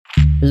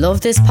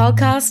Love this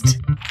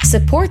podcast?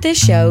 Support this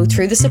show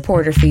through the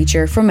supporter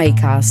feature from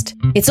Acast.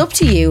 It's up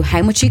to you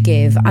how much you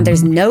give and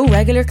there's no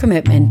regular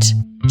commitment.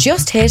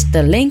 Just hit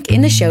the link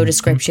in the show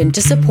description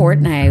to support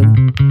now.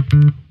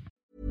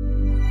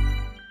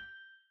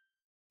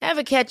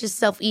 Ever catch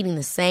yourself eating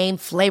the same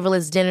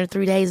flavorless dinner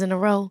 3 days in a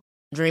row?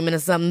 Dreaming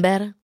of something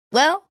better?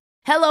 Well,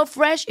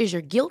 HelloFresh is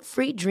your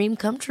guilt-free dream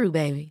come true,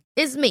 baby.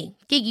 It's me,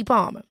 Keke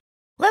Palmer.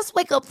 Let's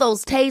wake up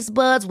those taste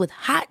buds with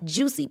hot,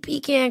 juicy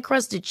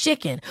pecan-crusted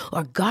chicken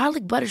or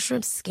garlic butter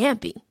shrimp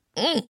scampi.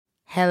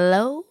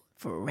 Hello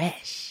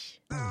Fresh.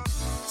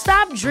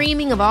 Stop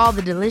dreaming of all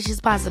the delicious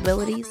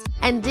possibilities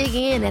and dig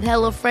in at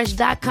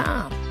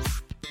HelloFresh.com.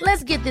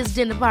 Let's get this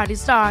dinner party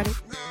started.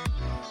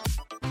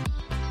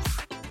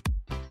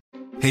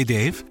 Hey,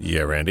 Dave.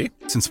 Yeah, Randy.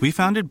 Since we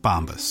founded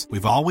Bombas,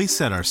 we've always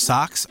said our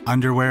socks,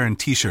 underwear, and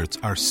T-shirts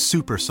are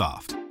super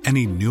soft.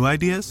 Any new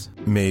ideas?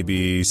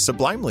 Maybe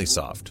sublimely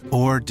soft.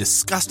 Or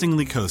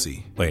disgustingly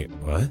cozy. Wait,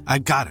 what? I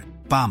got it.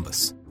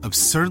 Bombas.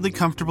 Absurdly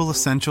comfortable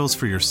essentials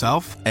for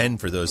yourself and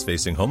for those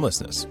facing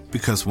homelessness.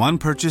 Because one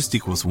purchased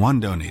equals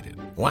one donated.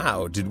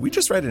 Wow, did we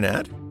just write an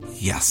ad?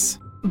 Yes.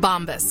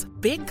 Bombas.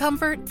 Big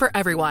comfort for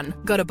everyone.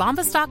 Go to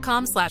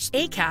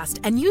bombas.com/ACAST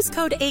and use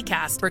code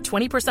ACAST for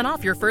 20%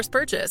 off your first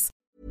purchase.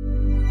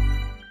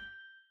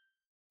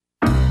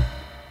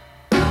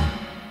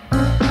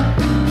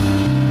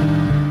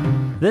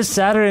 This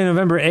Saturday,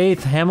 November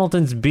 8th,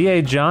 Hamilton's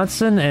B.A.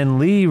 Johnson and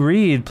Lee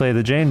Reed play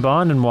the Jane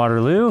Bond in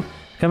Waterloo.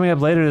 Coming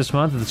up later this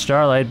month at the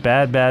Starlight,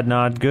 Bad Bad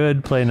Not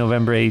Good play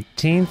November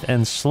 18th,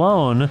 and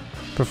Sloan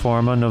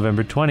perform on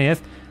November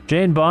 20th.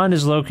 Jane Bond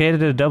is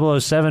located at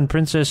 007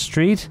 Princess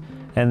Street,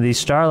 and the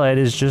Starlight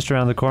is just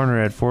around the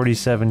corner at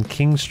 47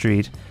 King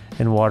Street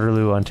in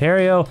Waterloo,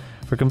 Ontario.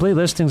 For complete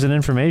listings and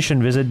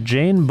information, visit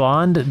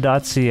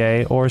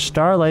janebond.ca or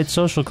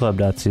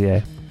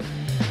starlightsocialclub.ca.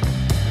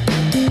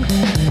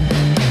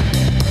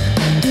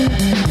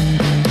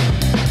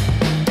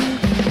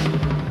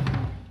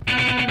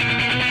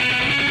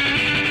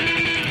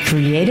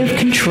 Creative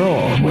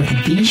Control with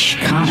Vish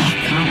Khanna.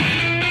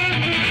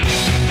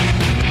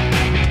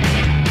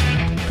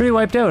 Pretty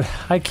wiped out.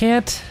 I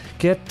can't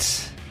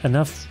get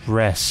enough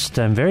rest.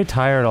 I'm very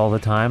tired all the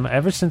time.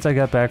 Ever since I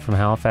got back from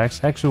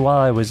Halifax, actually while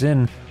I was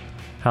in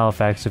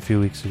Halifax a few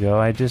weeks ago,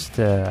 I did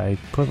a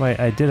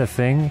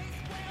thing.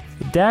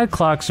 Dad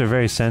clocks are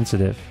very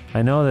sensitive.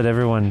 I know that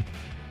everyone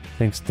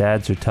thinks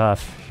dads are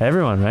tough.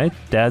 Everyone, right?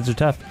 Dads are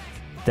tough.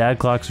 Dad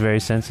clock's very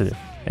sensitive.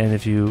 And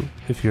if you're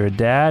a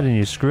dad and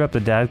you screw up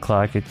the dad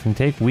clock, it can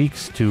take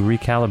weeks to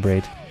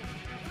recalibrate.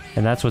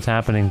 And that's what's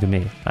happening to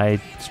me. I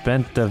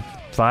spent the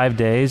 5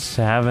 days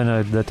having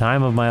the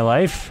time of my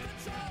life,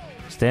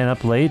 staying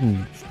up late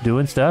and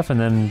doing stuff, and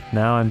then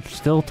now I'm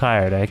still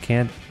tired. I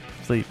can't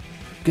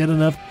get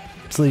enough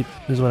sleep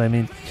is what I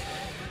mean.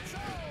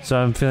 So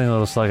I'm feeling a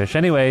little sluggish.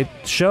 Anyway,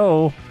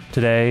 show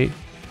today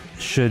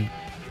should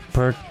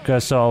perk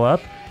us all up.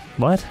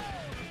 What?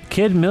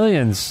 Kid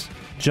Millions,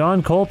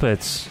 John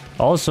Colpitts,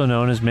 also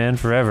known as Man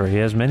Forever. He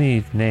has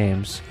many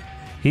names.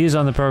 He is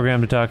on the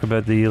program to talk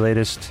about the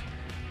latest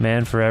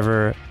Man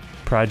Forever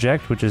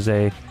project, which is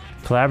a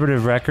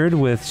collaborative record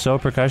with So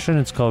Percussion.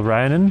 It's called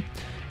Rhiannon.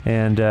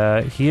 And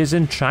he is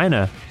in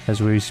China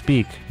as we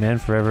speak. Man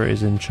Forever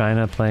is in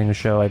China playing a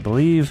show, I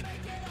believe,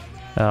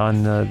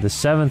 on the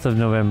 7th of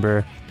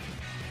November.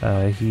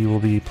 He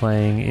will be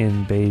playing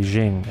in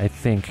Beijing, I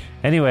think.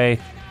 Anyway,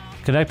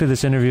 conducted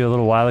this interview a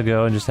little while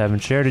ago and just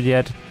haven't shared it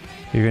yet.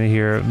 You're going to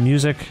hear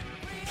music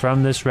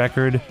from this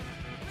record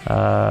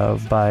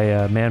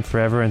by Man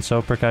Forever and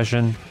So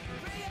Percussion.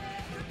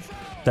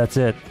 That's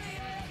it.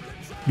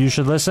 You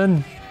should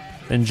listen,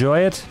 enjoy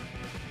it,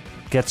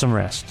 get some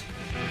rest.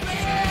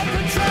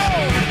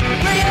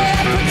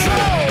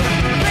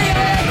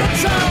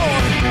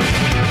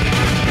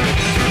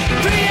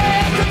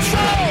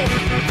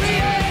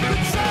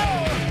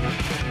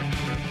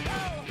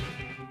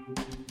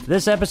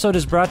 This episode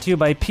is brought to you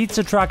by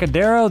Pizza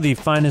Trocadero, the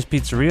finest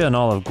pizzeria in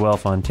all of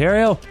Guelph,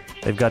 Ontario.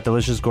 They've got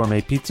delicious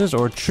gourmet pizzas,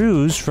 or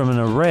choose from an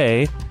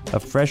array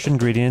of fresh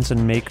ingredients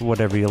and make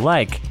whatever you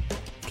like.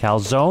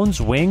 Calzones,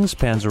 wings,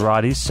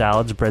 panzerottis,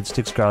 salads,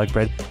 breadsticks, garlic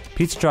bread.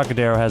 Pizza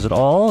Trocadero has it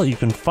all. You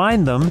can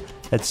find them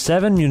at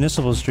 7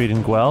 Municipal Street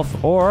in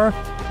Guelph, or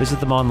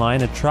visit them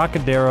online at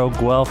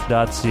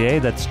trocaderoguelph.ca.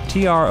 That's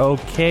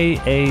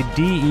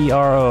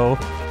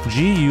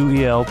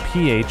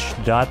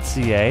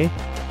trokaderoguelph.ca.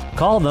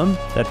 Call them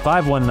at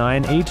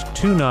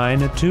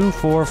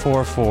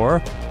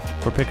 519-829-2444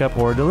 for pickup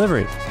or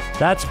delivery.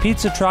 That's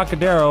Pizza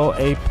Trocadero,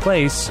 a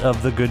place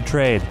of the good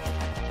trade.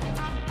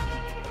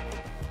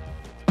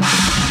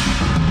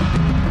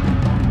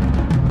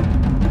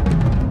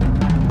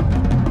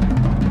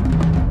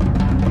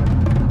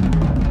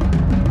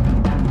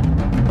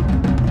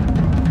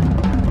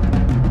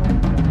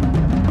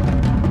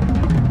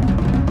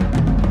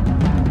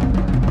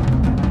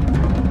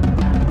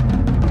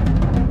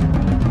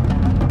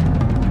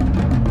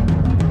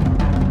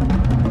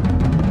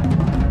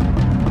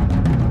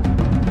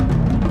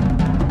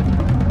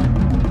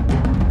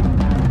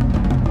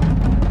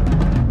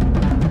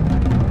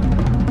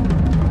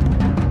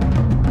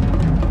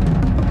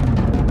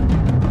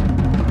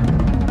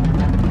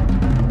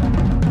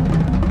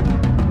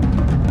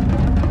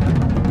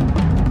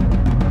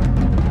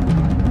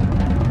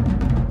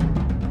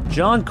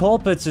 John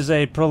Colpitts is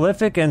a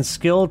prolific and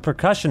skilled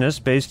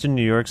percussionist based in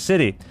New York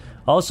City.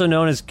 Also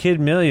known as Kid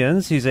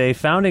Millions, he's a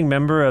founding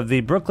member of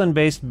the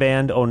Brooklyn-based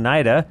band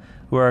Oneida,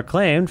 who are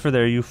acclaimed for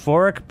their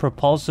euphoric,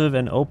 propulsive,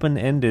 and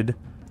open-ended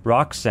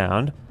rock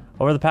sound.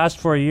 Over the past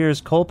 4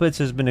 years, Colpitts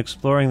has been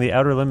exploring the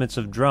outer limits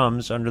of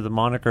drums under the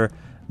moniker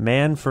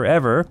Man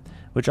Forever,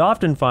 which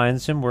often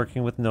finds him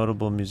working with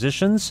notable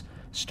musicians,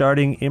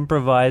 starting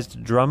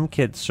improvised drum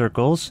kit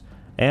circles,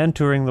 and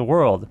touring the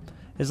world.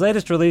 His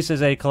latest release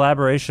is a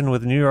collaboration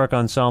with New York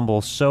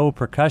ensemble So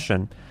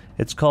Percussion.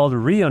 It's called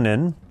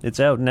Reonin. It's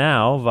out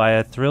now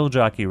via Thrill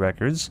Jockey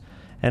Records,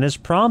 and has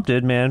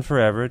prompted Man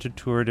Forever to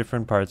tour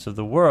different parts of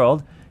the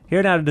world.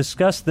 Here now to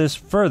discuss this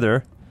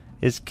further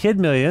is Kid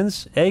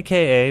Millions,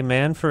 a.k.a.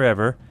 Man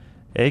Forever,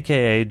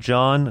 a.k.a.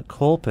 John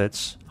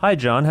Colpitts. Hi,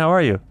 John. How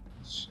are you?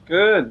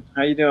 Good.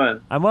 How you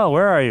doing? I'm well.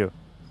 Where are you?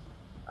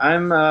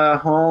 I'm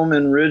home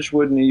in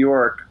Ridgewood, New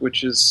York,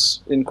 which is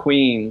in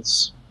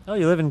Queens. Oh,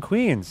 you live in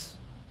Queens.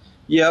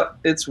 Yep,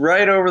 it's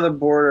right over the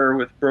border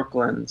with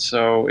Brooklyn.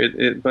 So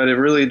but it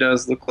really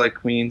does look like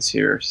Queens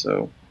here.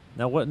 So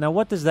Now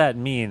what does that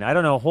mean? I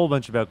don't know a whole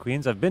bunch about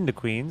Queens. I've been to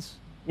Queens.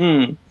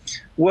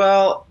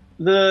 Well,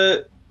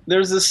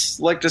 there's this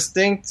like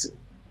distinct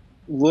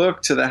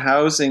look to the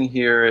housing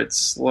here.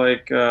 It's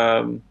like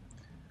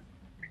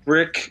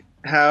brick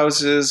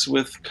houses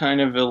with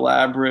kind of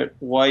elaborate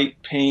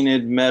white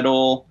painted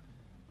metal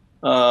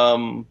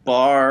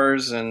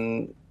bars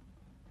and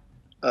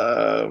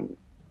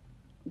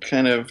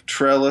kind of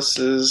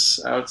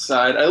trellises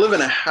outside. I live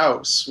in a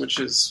house, which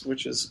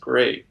is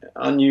great,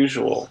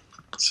 unusual.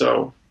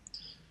 So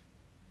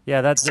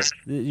yeah, that's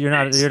you're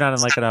not in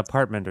like an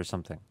apartment or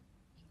something.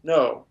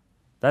 No.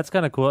 That's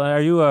kind of cool.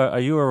 Are you a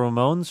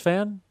Ramones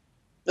fan?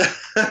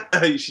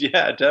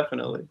 Yeah,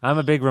 definitely. I'm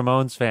a big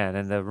Ramones fan,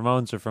 and the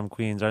Ramones are from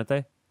Queens, aren't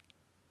they?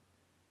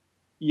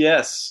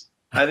 Yes,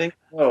 I think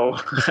so.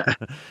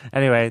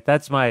 Anyway,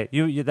 that's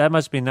you. That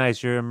must be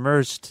nice. You're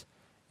immersed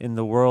in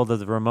the world of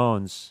the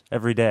Ramones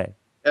every day.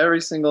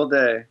 Every single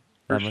day,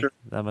 sure.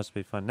 That must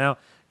be fun. Now,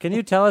 can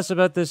you tell us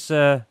about this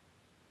record?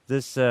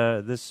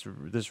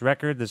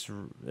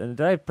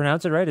 Did I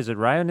pronounce it right? Is it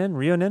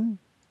Reonin?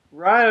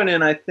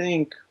 Reonin, I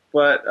think,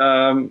 but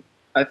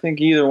I think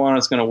either one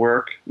is going to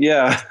work.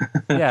 Yeah.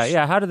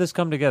 yeah. How did this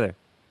come together?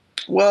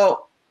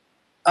 Well,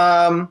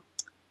 the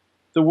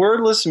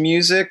Wordless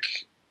Music,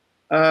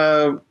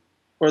 or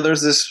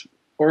there's this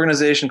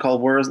organization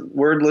called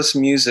Wordless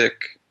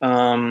Music,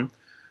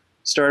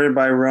 started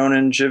by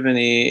Ronan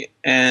Givany,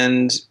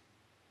 and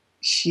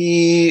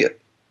he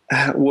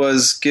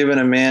was given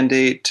a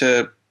mandate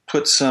to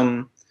put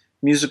some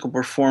musical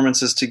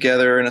performances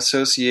together in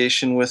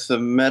association with the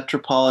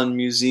Metropolitan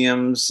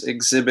Museum's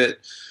exhibit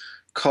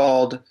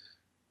called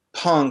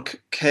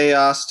Punk,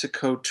 Chaos to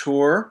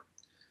Couture.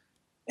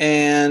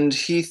 And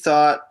he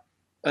thought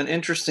an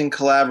interesting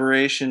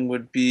collaboration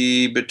would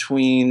be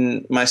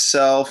between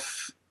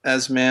myself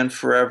as Man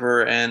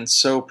Forever and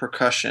So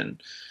Percussion.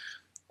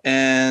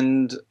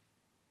 And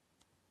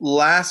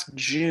last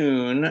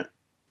June,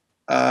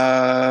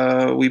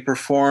 we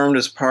performed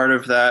as part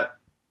of that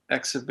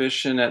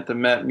exhibition at the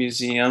Met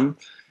Museum.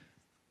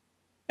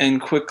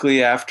 And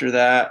quickly after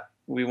that,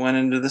 we went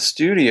into the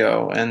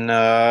studio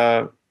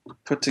and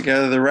put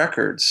together the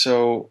record.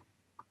 So,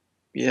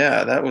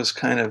 yeah, that was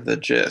kind of the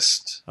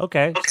gist.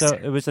 Okay, so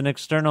it was an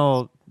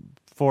external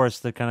force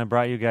that kind of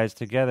brought you guys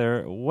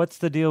together. What's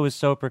the deal with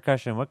So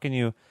Percussion? What can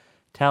you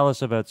tell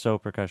us about So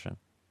Percussion?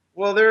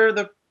 Well, they're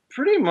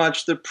pretty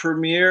much the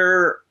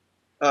premier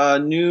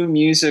new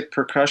music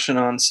percussion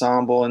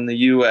ensemble in the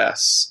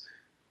U.S.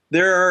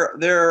 There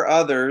are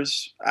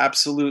others,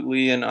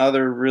 absolutely, and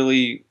other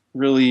really,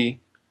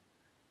 really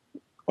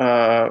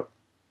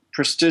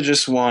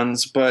prestigious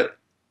ones, but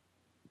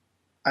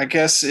I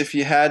guess if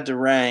you had to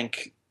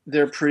rank,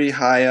 they're pretty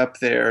high up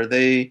there.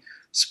 They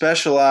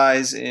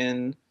specialize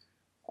in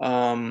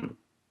John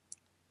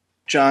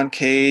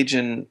Cage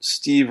and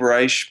Steve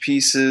Reich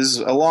pieces,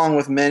 along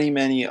with many,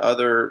 many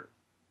other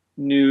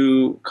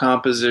new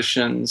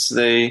compositions.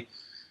 They're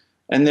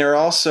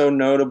also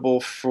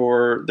notable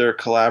for their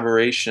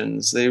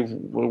collaborations. They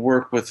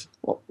work with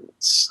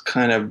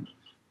kind of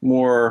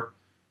more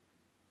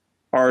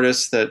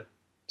artists that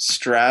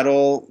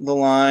straddle the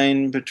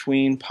line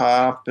between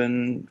pop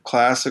and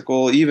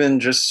classical,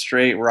 even just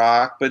straight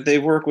rock. But they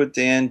work with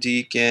Dan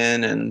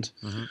Deacon and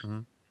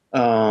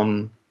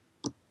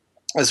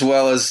as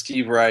well as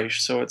Steve Reich.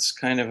 So it's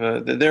kind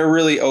of they're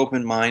really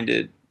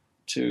open-minded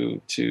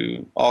to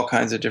all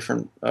kinds of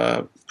different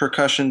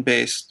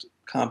percussion-based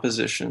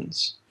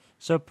compositions.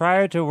 So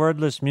prior to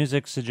Wordless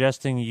Music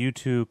suggesting you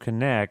two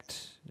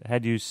connect,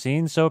 had you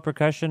seen So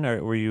Percussion,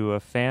 or were you a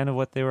fan of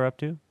what they were up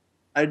to?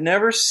 I'd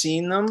never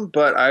seen them,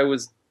 but I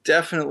was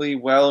definitely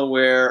well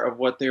aware of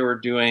what they were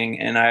doing,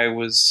 and I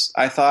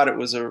thought it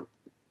was a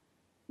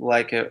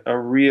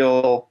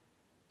real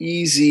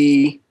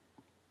easy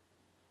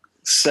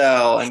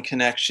sell and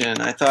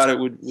connection. I thought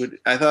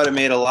it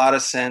made a lot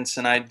of sense,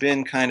 and I'd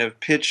been kind of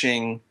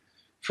pitching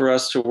for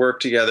us to work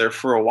together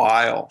for a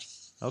while.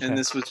 Okay. And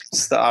this was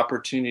just the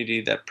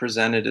opportunity that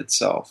presented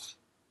itself.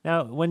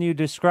 Now, when you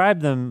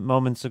described them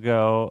moments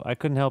ago, I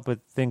couldn't help but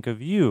think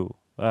of you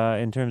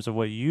in terms of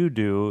what you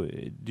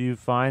do. Do you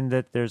find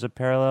that there's a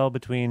parallel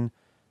between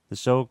the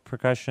soul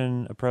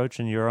percussion approach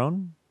and your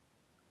own?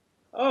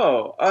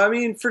 Oh, I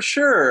mean, for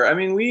sure. I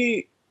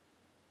mean,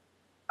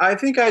 I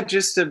think I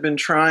just have been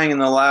trying in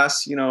the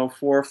last, 4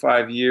 or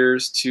 5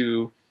 years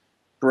to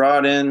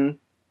broaden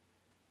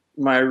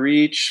my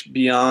reach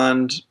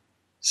beyond,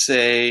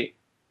 say,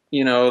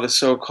 the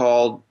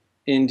so-called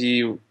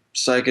indie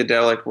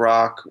psychedelic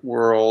rock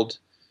world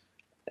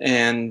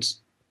and,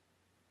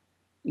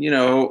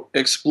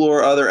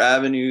 explore other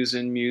avenues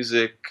in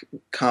music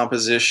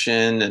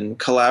composition and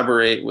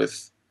collaborate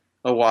with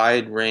a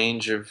wide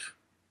range of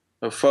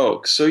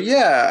folks. So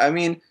yeah, I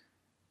mean,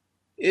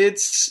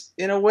 it's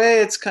in a way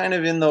it's kind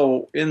of in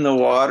the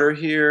water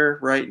here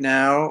right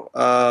now.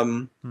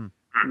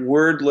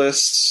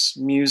 Wordless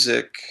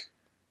music,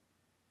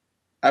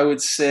 I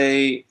would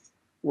say,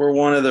 we're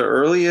one of the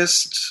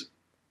earliest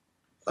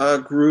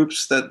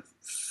groups that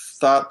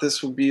thought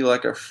this would be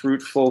like a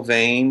fruitful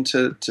vein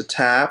to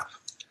tap.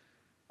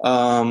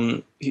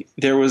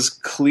 There was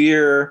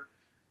clear,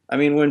 I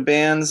mean, when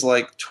bands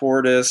like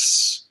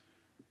Tortoise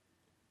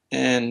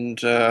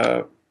and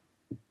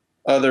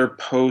other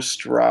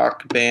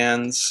post-rock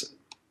bands,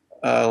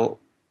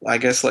 I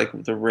guess like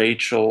the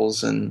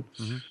Rachels and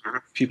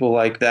people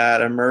like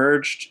that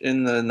emerged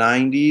in the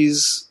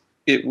 90s,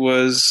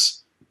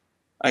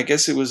 I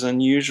guess it was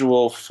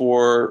unusual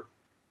for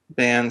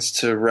bands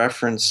to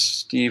reference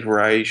Steve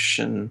Reich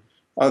and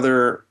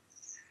other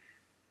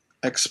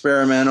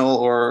experimental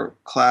or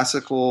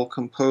classical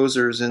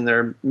composers in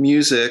their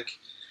music.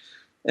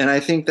 And I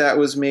think that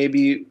was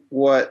maybe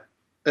what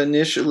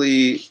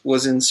initially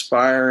was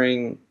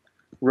inspiring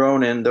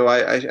Ronan, though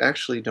I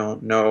actually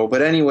don't know.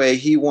 But anyway,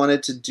 he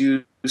wanted to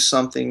do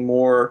something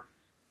more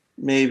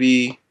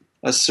maybe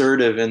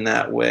assertive in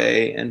that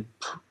way and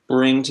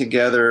bring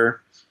together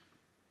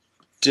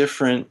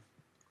different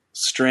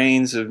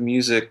strains of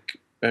music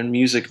and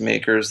music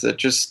makers that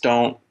just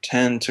don't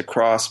tend to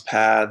cross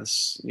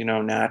paths,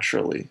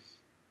 naturally.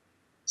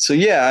 So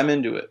yeah, I'm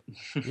into it.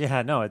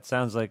 Yeah, no, it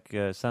sounds like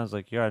you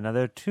are. Now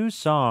there are 2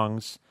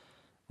 songs,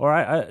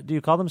 or do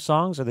you call them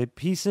songs? Are they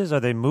pieces? Are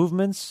they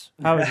movements?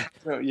 Yeah,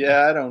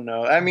 I don't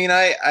know. I mean,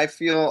 I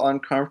feel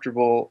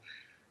uncomfortable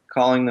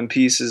calling them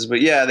pieces,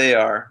 but yeah, they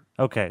are.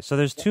 Okay, so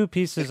there's 2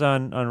 pieces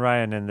on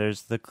Ryan, and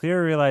there's the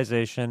Clear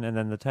Realization and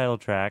then the title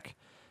track.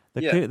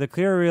 The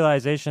Clear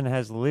Realization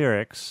has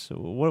lyrics.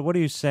 What are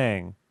you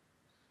saying?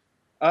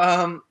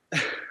 Yeah,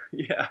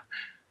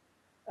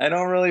 I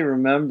don't really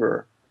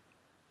remember.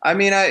 I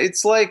mean,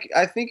 it's like,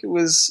 I think it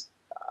was,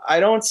 I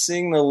don't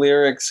sing the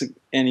lyrics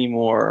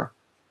anymore.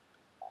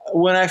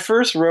 When I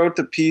first wrote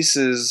the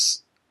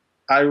pieces,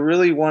 I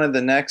really wanted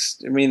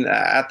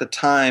at the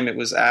time, it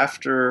was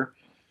after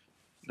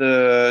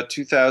the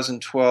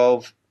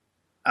 2012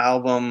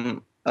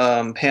 album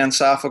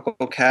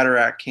Pansophical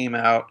Cataract came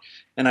out,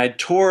 and I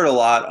toured a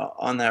lot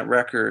on that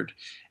record,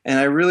 and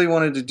I really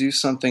wanted to do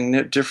something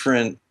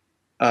different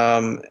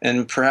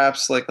and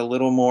perhaps like a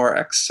little more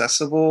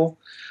accessible.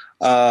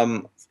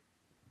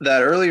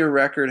 That earlier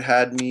record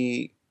had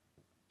me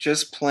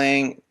just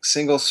playing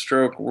single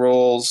stroke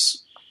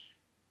rolls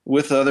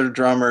with other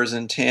drummers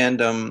in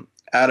tandem,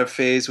 out of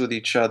phase with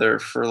each other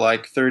for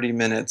like 30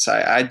 minutes.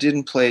 I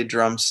didn't play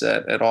drum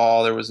set at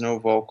all. There was no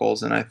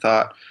vocals, and I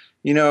thought,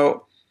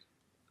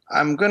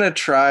 I'm going to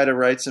try to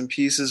write some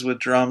pieces with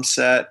drum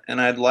set,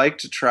 and I'd like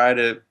to try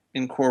to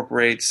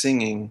incorporate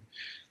singing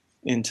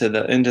into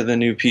the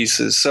new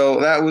pieces. So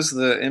that was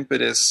the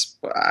impetus.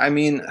 I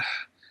mean,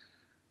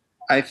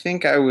 I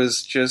think I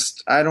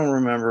don't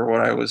remember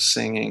what I was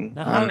singing.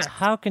 Now,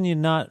 how can you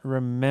not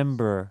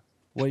remember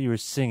what you were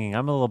singing?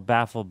 I'm a little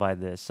baffled by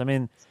this. I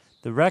mean,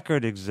 the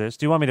record exists.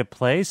 Do you want me to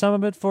play some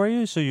of it for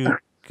you so you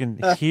can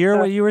hear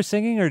what you were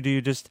singing, or do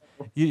you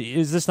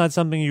is this not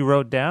something you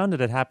wrote down?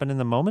 Did it happen in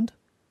the moment?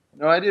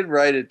 No, I did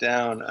write it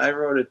down. I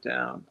wrote it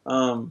down.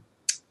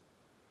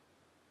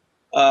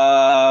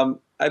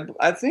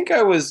 I think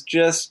I was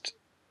just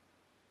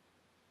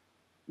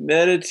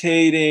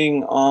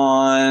meditating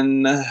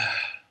on a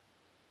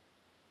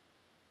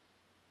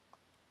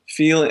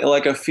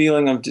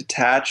feeling of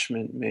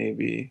detachment,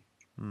 maybe.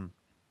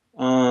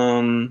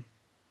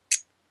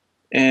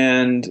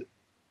 And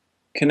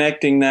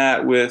connecting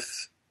that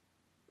with,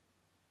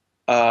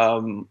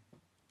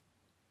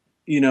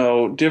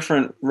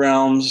 different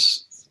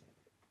realms,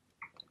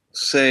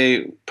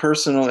 say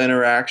personal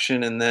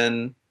interaction, and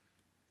then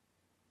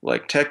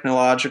like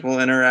technological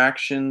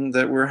interaction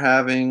that we're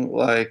having.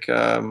 Like,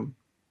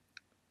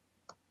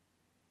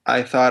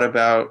 I thought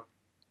about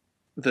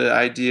the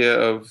idea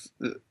of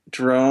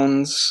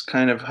drones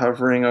kind of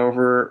hovering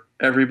over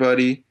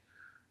everybody.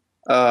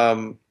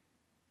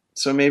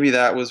 So maybe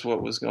that was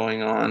what was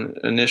going on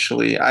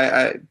initially.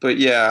 But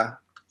yeah.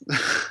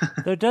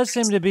 There does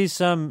seem to be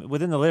some,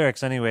 within the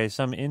lyrics anyway,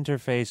 some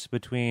interface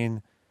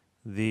between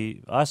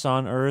us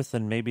on Earth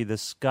and maybe the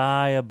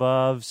sky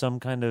above,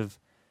 some kind of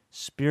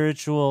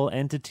spiritual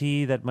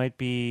entity that might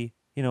be,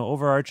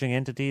 overarching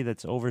entity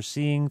that's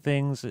overseeing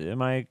things?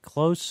 Am I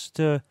close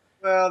to?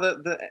 Well,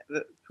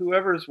 the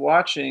whoever's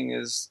watching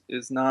is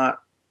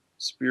not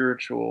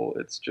spiritual.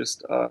 It's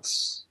just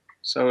us.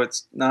 So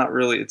it's not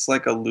really. It's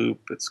like a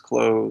loop. It's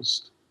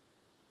closed.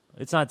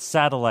 It's not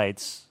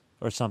satellites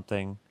or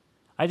something.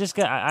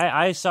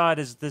 I saw it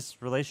as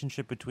this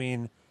relationship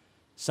between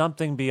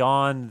something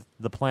beyond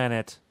the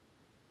planet,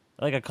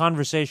 like a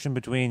conversation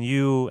between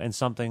you and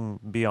something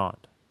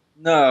beyond.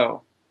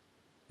 No.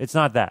 It's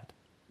not that.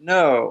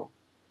 No.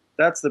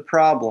 That's the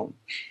problem.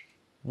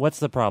 What's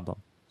the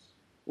problem?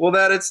 Well,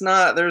 that it's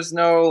not, there's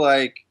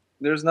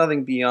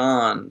nothing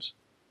beyond.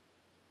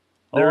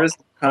 There is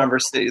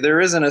conversation. There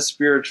isn't a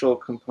spiritual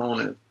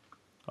component.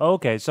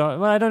 Okay,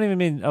 so I don't even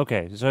mean,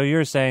 okay, so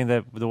you're saying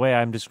that the way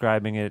I'm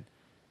describing it,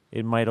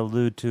 it might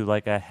allude to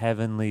like a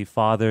heavenly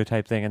father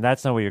type thing, and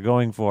that's not what you're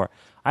going for.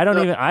 I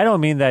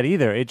don't mean that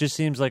either. It just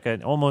seems like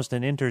almost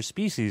an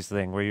interspecies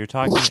thing where you're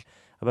talking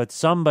about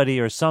somebody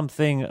or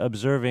something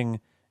observing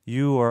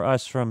you or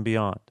us from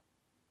beyond.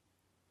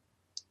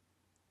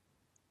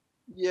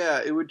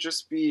 Yeah, it would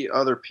just be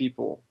other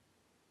people.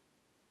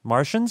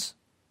 Martians?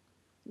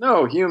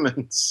 No,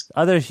 humans.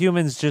 Other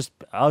humans just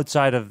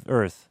outside of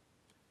Earth.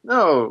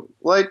 No,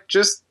 like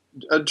just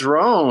a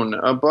drone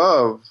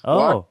above.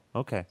 Oh,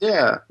 okay.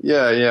 Yeah.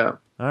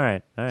 All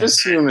right.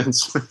 Just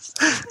humans.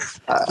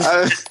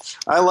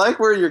 I like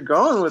where you're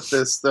going with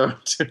this, though.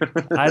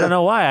 I don't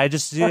know why. I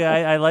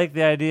like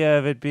the idea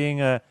of it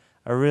being a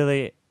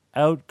really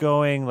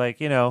outgoing,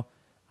 like,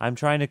 I'm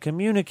trying to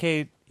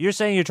communicate. You're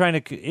saying you're trying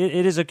to.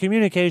 It is a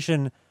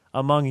communication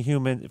among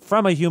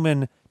from a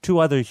human to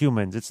other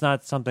humans. It's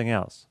not something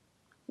else.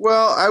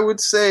 Well, I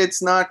would say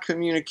it's not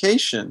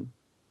communication.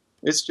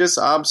 It's just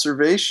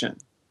observation.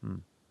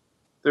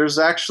 There's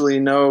actually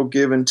no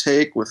give and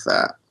take with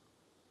that.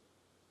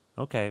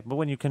 Okay, but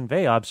when you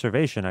convey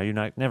observation, are you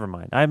not? Never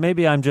mind.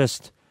 Maybe I'm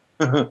just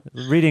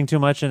reading too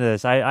much into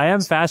this. I am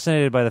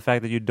fascinated by the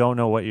fact that you don't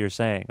know what you're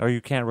saying, or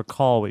you can't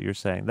recall what you're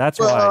saying. That's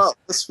why.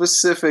 The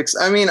specifics.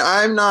 I mean,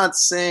 I'm not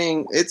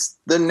saying it's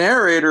the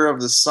narrator of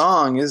the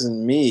song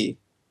isn't me,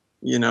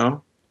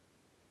 Well,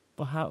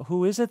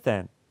 who is it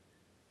then?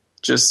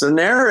 Just a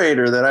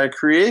narrator that I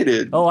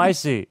created. Oh, I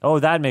see. Oh,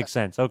 that makes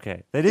sense.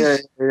 Okay. That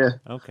is. Yeah.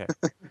 Okay.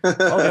 Okay.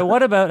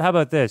 How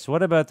about this?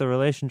 What about the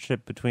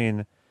relationship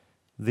between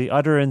the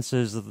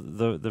utterances,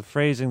 the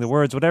phrasing, the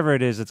words, whatever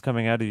it is that's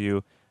coming out of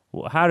you?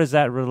 How does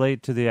that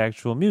relate to the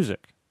actual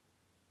music?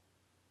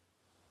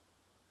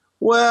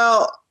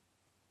 Well,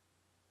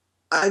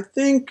 I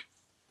think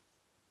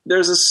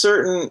there's a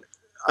certain.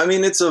 I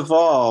mean, it's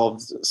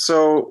evolved,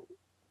 so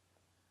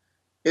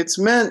it's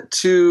meant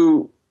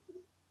to.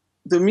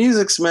 The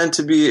music's meant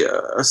to be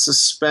a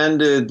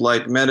suspended,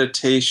 like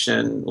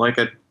meditation, like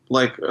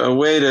a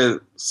way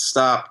to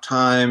stop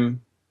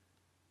time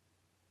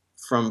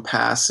from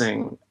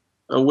passing.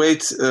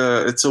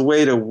 It's a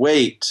way to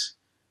wait.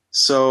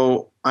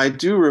 So I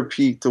do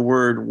repeat the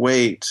word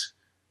 "wait,"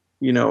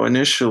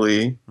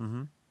 initially.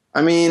 Mm-hmm.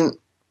 I mean,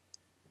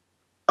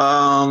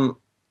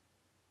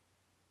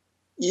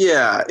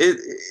 yeah,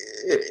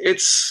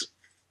 it's.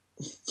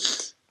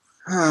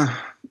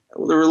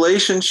 The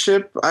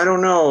relationship, I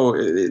don't know.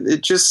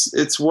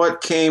 It's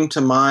what came to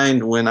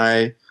mind when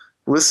I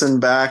listened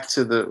back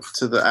to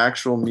the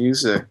actual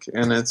music,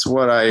 and it's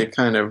what I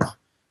kind of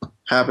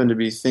happened to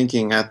be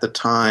thinking at the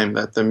time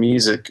that the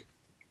music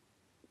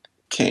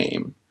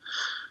came.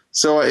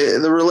 So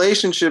the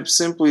relationship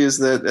simply is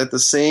that at the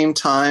same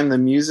time the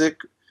music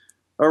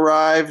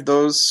arrived,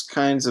 those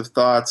kinds of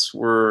thoughts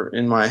were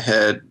in my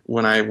head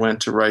when I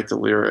went to write the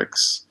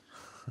lyrics.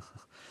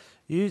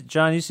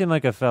 John, you seem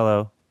like a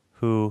fellow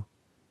who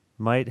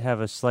might have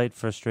a slight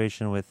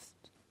frustration with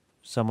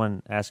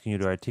someone asking you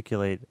to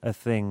articulate a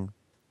thing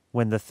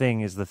when the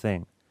thing is the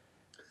thing.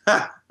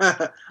 I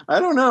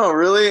don't know,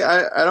 really.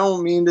 I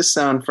don't mean to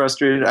sound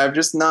frustrated. I've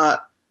just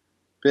not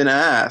been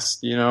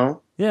asked, Yeah,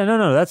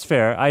 no, that's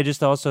fair. I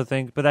just also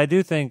think, but I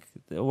do think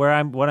what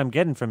I'm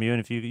getting from you, and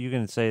if you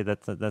can say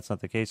that that's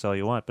not the case all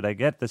you want, but I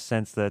get the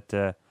sense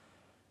that,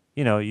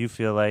 you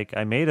feel like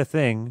I made a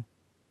thing,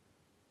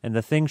 and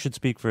the thing should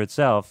speak for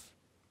itself.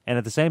 And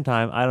at the same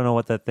time, I don't know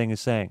what that thing is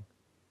saying.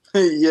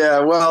 Yeah,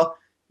 well,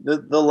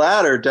 the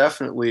latter,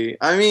 definitely.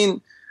 I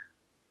mean,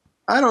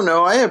 I don't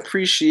know. I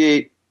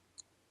appreciate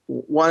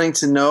wanting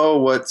to know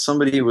what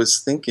somebody was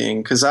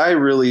thinking, because I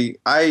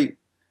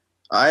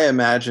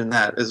imagine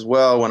that as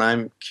well when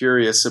I'm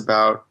curious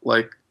about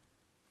like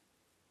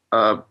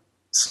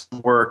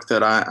some work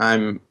that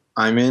I'm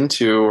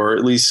into, or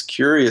at least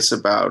curious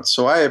about.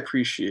 So I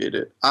appreciate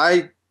it.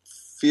 I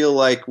feel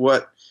like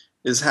what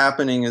is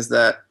happening is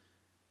that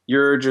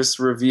you're just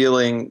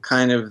revealing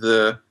kind of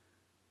the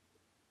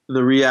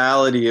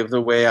reality of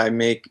the way I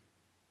make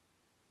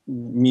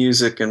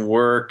music and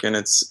work, and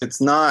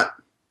it's not.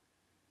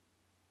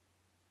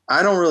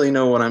 I don't really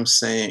know what I'm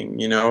saying,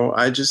 when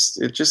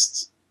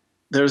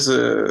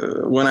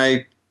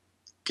I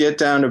get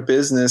down to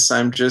business,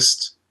 I'm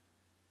just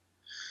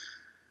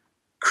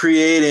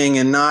creating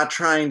and not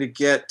trying to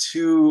get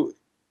too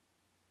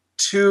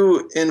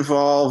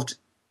involved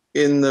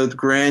in the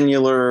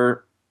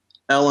granular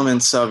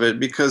elements of it,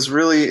 because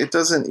really it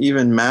doesn't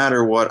even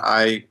matter what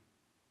I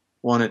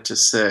want it to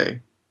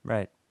say.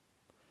 Right.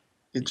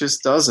 It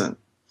just doesn't.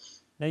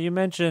 Now, you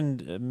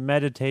mentioned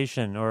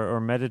meditation or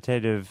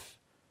meditative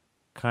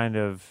kind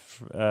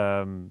of,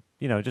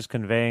 just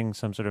conveying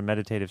some sort of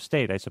meditative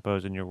state, I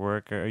suppose, in your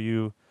work.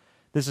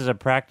 This is a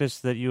practice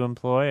that you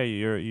employ?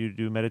 You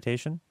do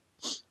meditation?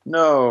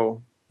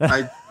 No.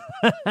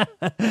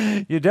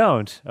 You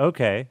don't?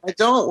 Okay. I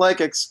don't,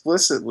 like,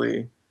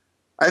 explicitly.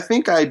 I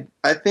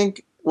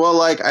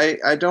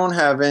don't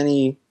have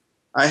any,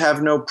 I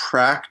have no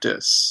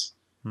practice,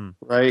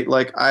 right?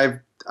 Like, I've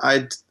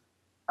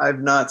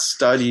not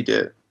studied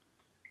it,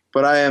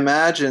 but I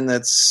imagine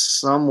that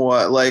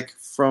somewhat, like,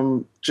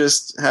 from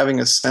just having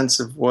a sense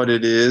of what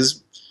it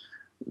is,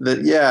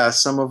 that, yeah,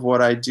 some of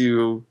what I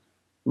do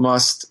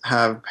must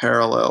have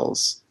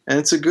parallels. And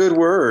it's a good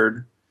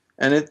word,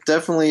 and it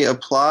definitely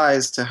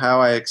applies to how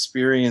I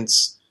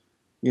experience,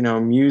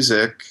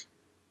 music,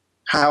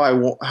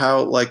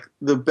 how like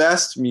the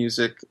best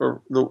music,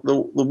 or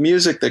the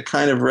music that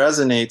kind of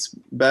resonates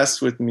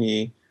best with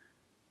me,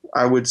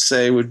 I would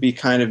say would be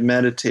kind of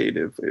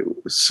meditative.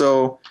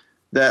 So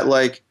that,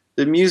 like,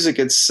 the music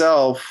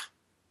itself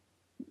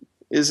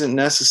isn't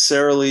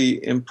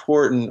necessarily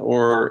important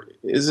or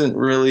isn't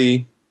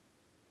really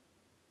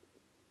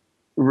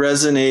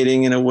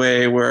resonating in a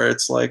way where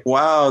it's like,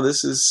 wow,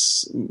 this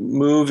is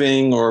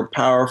moving or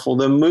powerful.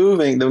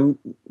 The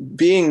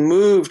being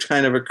moved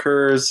kind of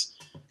occurs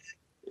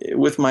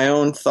with my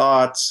own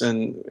thoughts,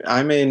 and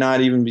I may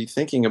not even be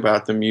thinking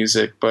about the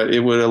music, but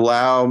it would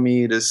allow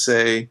me to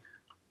say,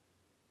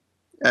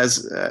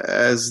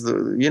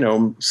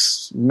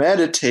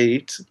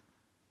 meditate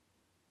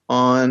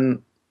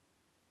on,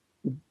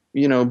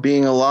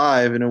 being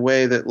alive in a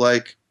way that,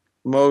 like,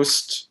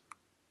 most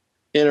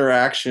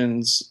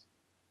interactions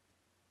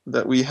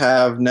that we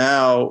have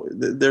now,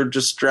 they're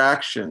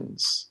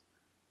distractions,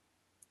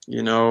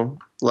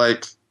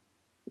 like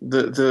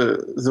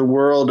the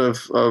world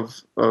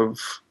of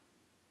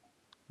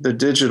the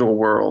digital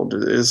world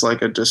is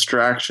like a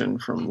distraction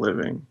from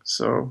living.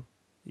 So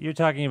you're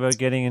talking about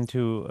getting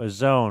into a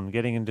zone,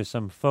 getting into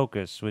some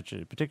focus, which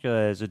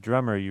particularly as a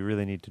drummer you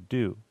really need to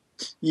do.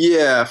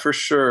 Yeah, for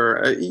sure.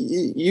 It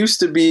used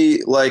to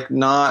be like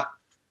not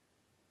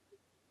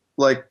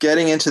like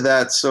getting into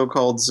that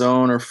so-called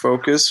zone or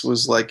focus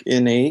was like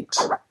innate.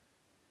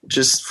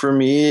 Just for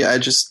me, I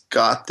just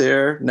got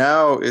there.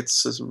 Now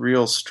it's a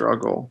real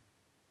struggle.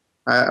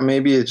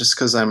 Maybe it's just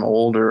because I'm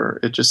older.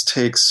 It just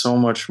takes so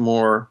much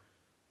more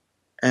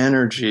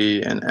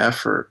energy and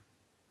effort.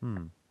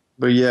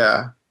 But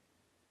yeah.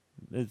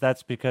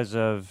 That's because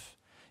of,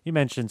 you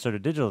mentioned sort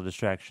of digital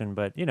distraction,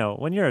 but,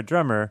 when you're a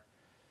drummer,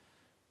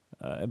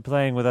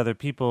 playing with other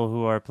people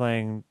who are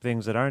playing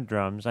things that aren't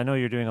drums, I know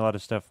you're doing a lot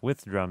of stuff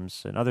with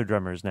drums and other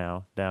drummers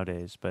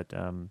nowadays, but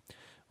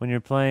when you're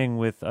playing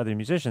with other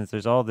musicians,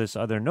 there's all this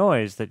other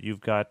noise that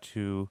you've got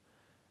to,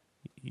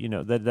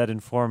 that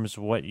informs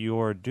what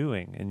you're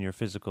doing in your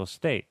physical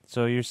state.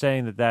 So you're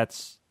saying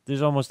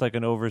there's almost like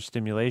an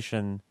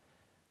overstimulation,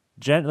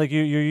 like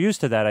you're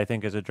used to that, I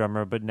think, as a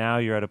drummer, but now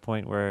you're at a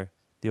point where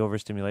the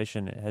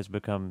overstimulation has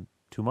become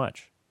too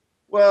much.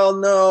 Well,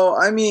 no,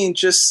 I mean,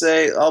 just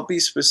say, I'll be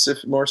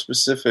more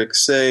specific,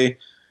 say,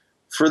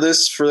 for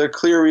the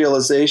clear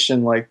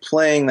realization, like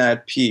playing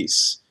that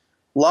piece.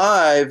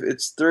 Live,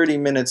 it's 30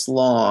 minutes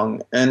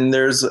long, and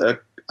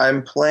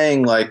I'm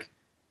playing like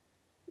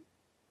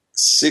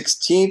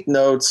 16th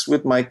notes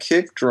with my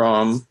kick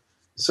drum,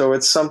 so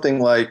it's something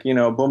like,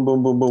 boom, boom,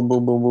 boom, boom, boom,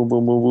 boom, boom, boom,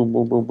 boom, boom,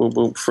 boom, boom, boom,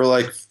 boom, for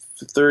like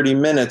 30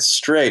 minutes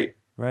straight.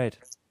 Right.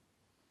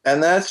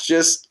 And that's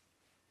just,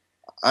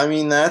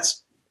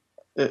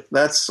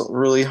 that's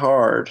really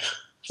hard.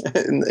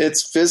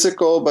 It's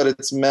physical, but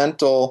it's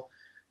mental,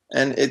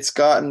 and it's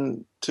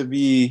gotten to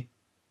be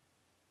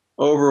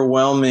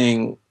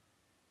overwhelming.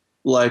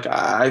 Like,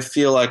 I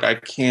feel like I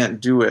can't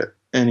do it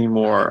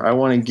anymore. I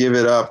want to give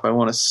it up. I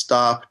want to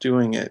stop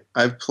doing it.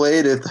 I've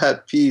played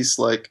that piece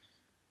like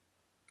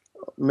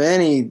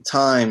many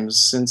times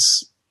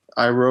since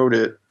I wrote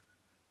it,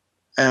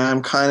 and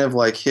I'm kind of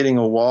like hitting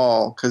a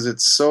wall because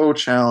it's so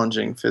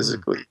challenging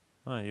physically.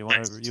 Oh, you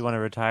want to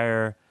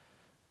retire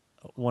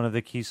one of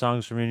the key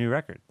songs from your new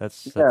record.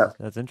 That's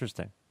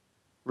interesting.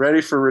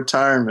 Ready for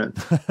retirement.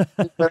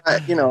 But I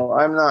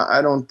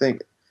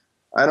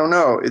don't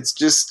know. It's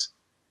just,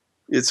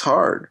 it's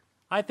hard.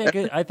 I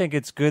think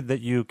it's good that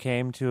you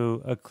came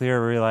to a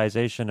clear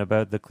realization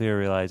about the clear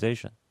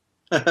realization.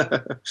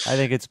 I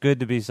think it's good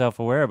to be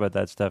self-aware about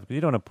that stuff, because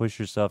you don't want to push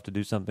yourself to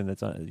do something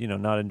that's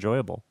not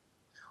enjoyable.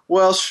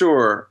 Well,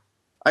 sure,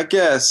 I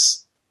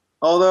guess.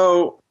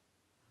 Although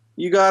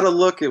you got to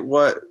look at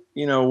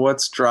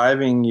what's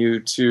driving you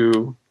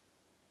to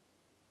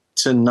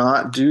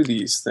not do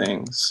these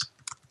things.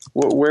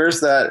 Where's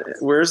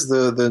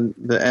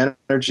the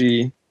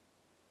energy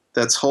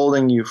that's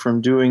holding you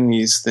from doing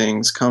these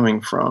things coming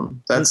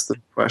from? That's the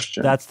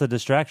question. That's the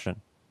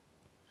distraction.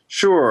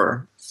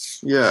 Sure.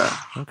 Yeah.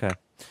 Okay.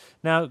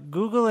 Now,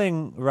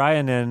 Googling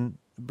Ryanin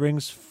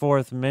brings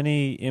forth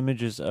many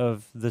images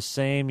of the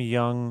same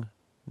young,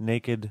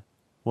 naked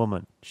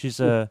woman. She's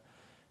a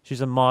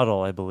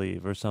model, I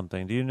believe, or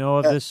something. Do you know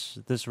of this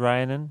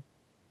Ryanin?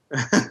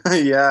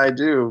 Yeah, I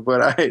do,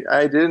 but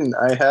I didn't.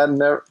 I had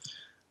never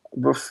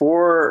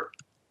before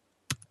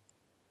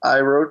I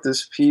wrote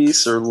this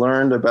piece or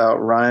learned about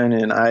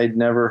Ryanin. I'd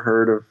never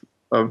heard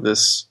of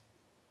this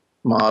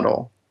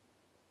model.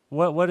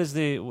 What is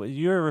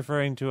you're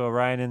referring to a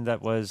Ryanin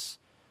that was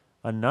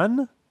a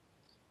nun?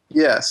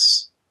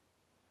 Yes.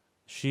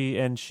 She's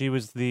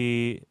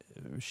a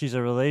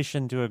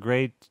relation to a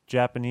great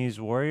Japanese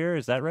warrior.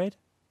 Is that right?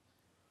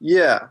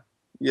 Yeah.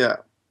 Yeah.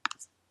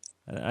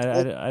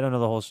 I don't know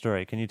the whole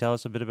story. Can you tell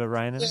us a bit about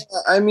Ryanin? Yeah,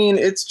 I mean,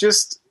 it's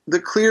just the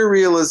clear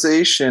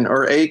realization,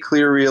 or a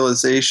clear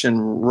realization.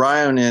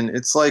 Ryanin.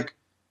 It's like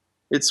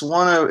it's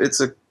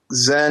a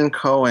Zen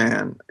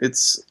koan.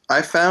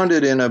 I found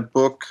it in a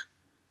book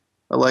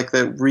like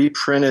that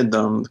reprinted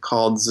them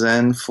called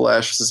Zen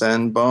Flesh,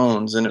 Zen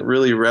Bones, and it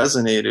really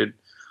resonated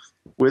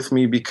with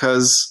me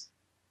because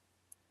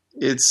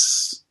it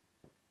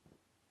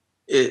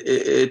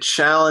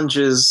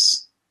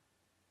challenges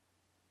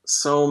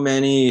so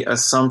many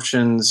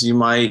assumptions you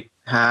might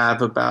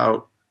have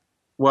about,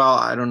 well,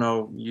 I don't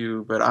know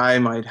you, but I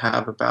might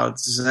have about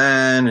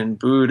Zen and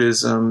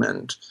Buddhism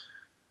and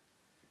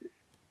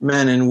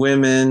men and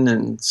women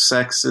and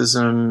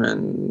sexism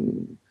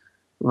and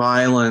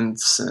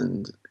violence,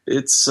 and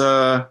it's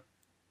not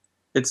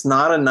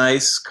a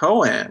nice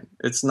koan.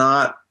 It's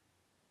not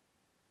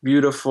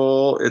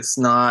beautiful. It's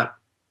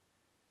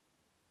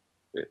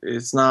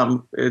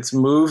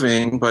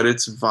moving, but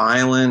it's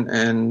violent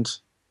and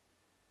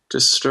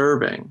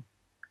disturbing.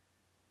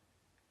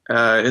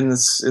 In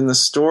the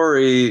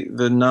story,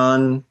 the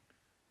nun,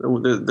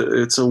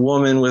 it's a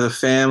woman with a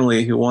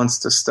family who wants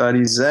to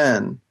study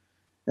Zen,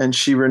 and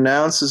she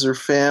renounces her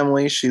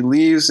family. She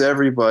leaves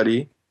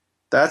everybody.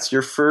 That's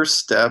your first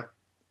step.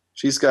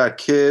 She's got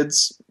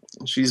kids.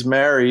 She's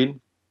married,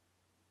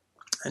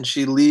 and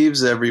she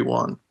leaves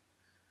everyone.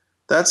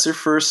 That's your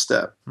first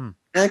step.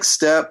 Next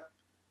step.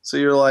 So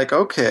you're like,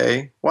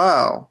 okay,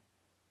 wow,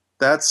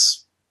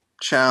 that's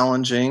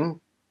challenging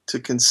to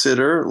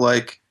consider,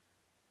 like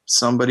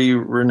somebody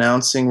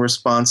renouncing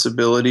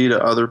responsibility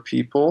to other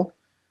people.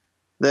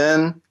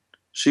 Then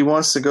she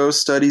wants to go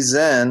study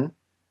Zen,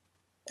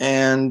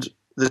 and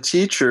the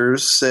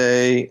teachers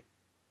say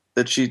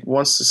that she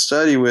wants to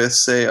study with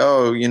say,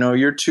 oh,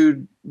 you're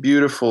too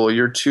beautiful,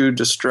 you're too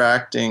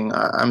distracting,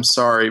 I'm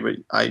sorry, but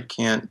I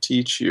can't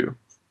teach you.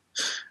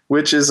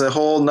 Which is a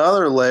whole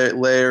nother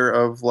layer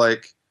of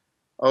like,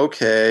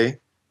 okay,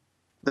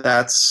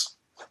 that's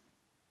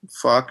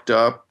fucked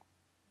up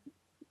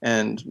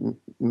and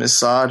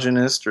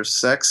misogynist or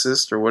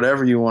sexist or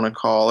whatever you want to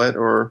call it,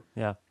 or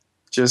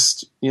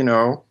just,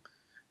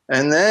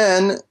 And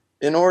then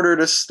in order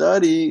to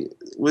study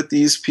with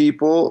these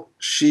people,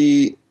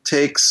 she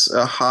takes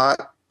a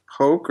hot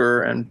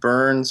poker and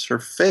burns her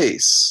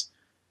face.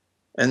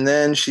 And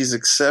then she's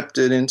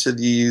accepted into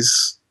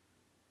these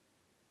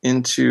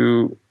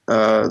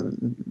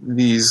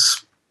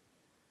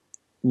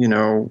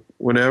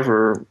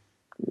whatever,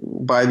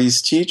 by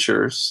these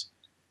teachers.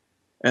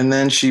 And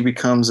then she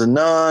becomes a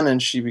nun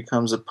and she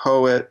becomes a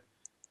poet.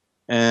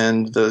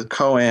 And the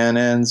koan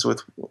ends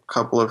with a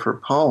couple of her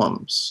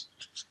poems.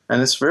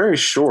 And it's very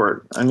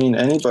short. I mean,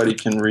 anybody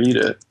can read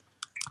it.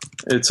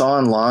 It's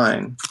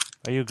online.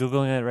 Are you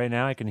Googling it right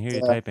now? I can hear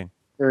you typing.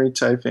 Hear you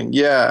typing.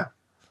 Yeah.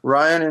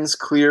 Ryanin's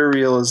Clear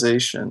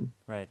Realization.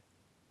 Right.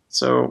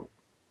 So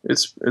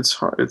it's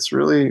hard. It's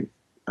really,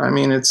 I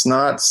mean, it's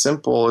not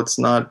simple. It's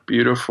not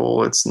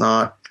beautiful. It's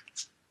not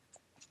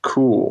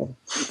cool.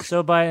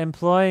 So by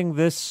employing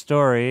this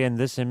story and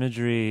this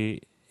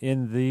imagery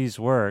in these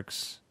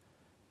works,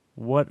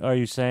 what are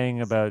you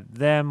saying about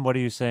them? What are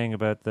you saying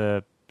about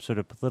the sort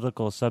of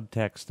political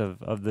subtext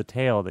of the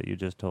tale that you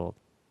just told?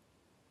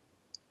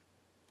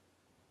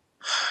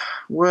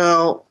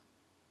 Well,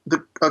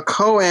 a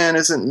koan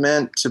isn't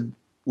meant to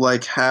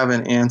like have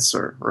an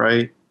answer,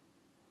 right?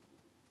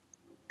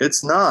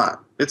 It's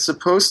not. It's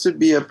supposed to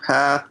be a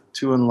path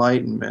to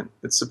enlightenment.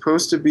 It's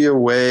supposed to be a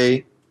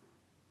way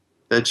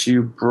that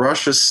you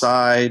brush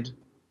aside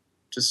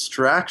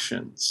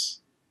distractions.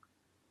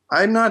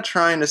 I'm not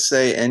trying to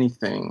say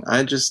anything.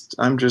 I'm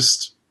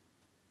just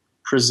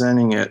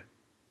presenting it.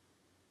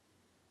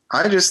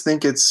 I just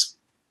think it's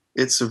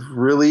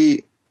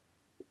really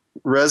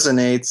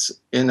resonates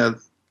in a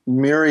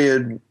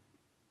myriad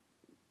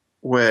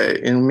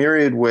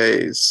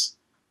ways.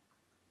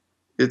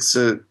 It's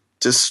a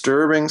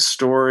disturbing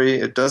story.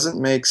 It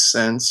doesn't make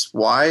sense.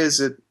 Why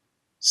is it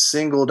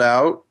singled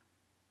out?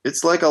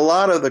 It's like a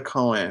lot of the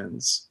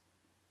koans.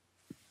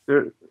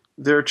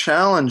 They're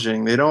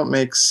challenging. They don't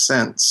make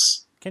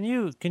sense. Can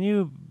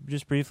you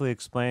just briefly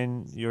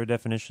explain your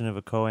definition of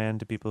a koan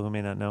to people who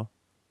may not know?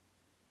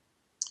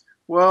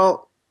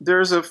 Well,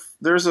 there's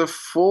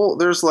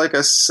like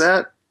a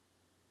set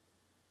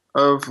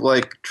of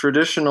like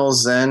traditional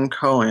Zen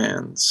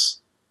koans,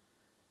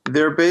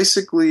 they're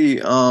basically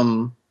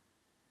a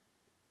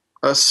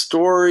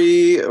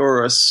story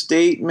or a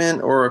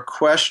statement or a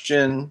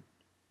question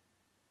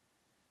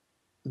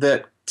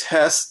that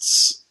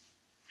tests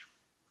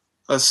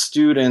a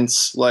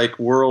student's like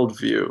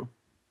worldview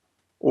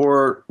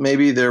or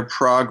maybe their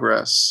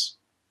progress.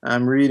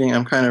 I'm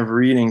kind of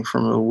reading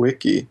from the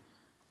wiki,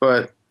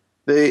 but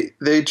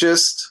they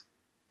just,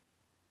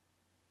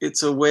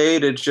 it's a way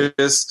to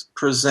just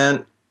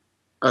present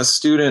a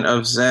student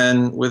of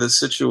Zen with a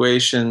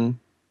situation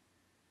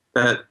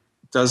that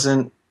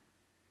doesn't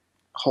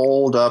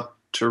hold up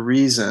to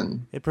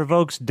reason. It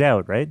provokes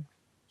doubt, right?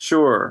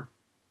 Sure.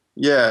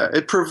 Yeah,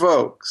 it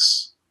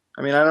provokes.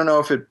 I mean, I don't know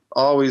if it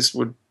always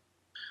would.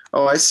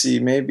 Oh, I see,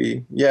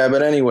 maybe. Yeah,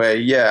 but anyway,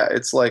 yeah,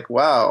 it's like,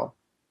 wow,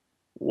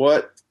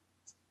 what?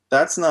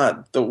 That's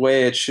not the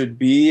way it should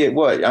be.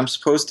 What? I'm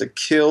supposed to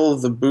kill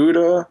the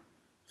Buddha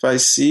if I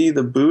see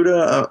the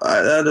Buddha?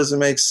 That doesn't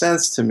make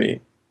sense to me.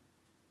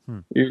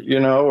 You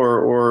know,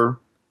 or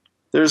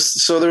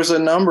there's a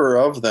number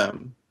of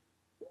them.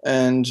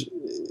 And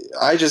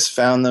I just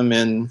found them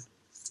in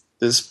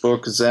this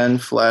book, Zen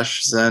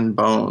Flesh, Zen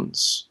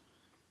Bones.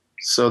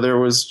 So there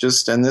was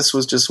just, and this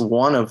was just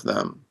one of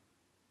them,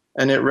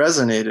 and it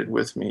resonated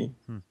with me.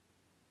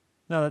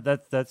 No,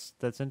 that's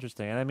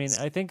interesting. And I mean,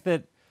 I think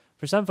that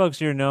for some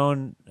folks, you're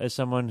known as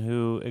someone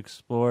who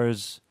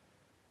explores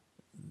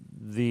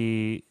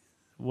the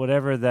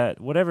whatever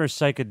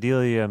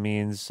psychedelia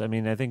means. I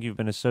mean, I think you've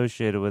been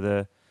associated with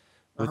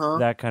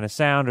that kind of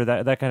sound or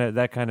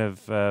that kind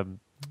of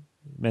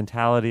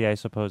mentality, I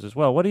suppose, as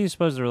well. What do you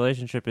suppose the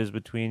relationship is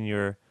between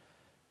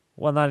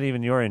not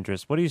even your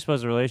interest, what do you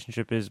suppose the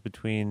relationship is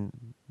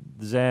between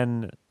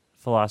Zen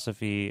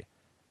philosophy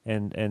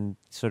and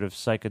sort of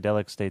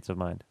psychedelic states of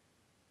mind?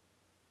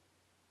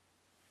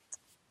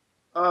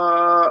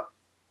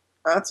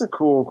 That's a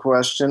cool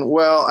question.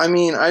 Well, I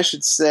mean, I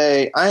should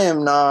say I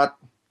am not.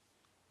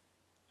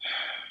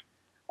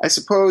 I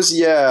suppose,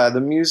 yeah,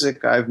 the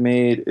music I've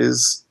made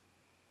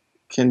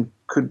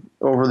could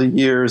over the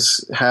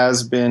years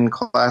has been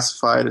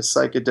classified as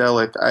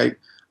psychedelic.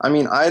 I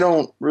mean, I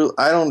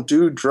don't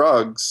do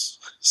drugs,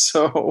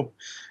 so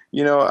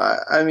you know,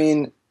 I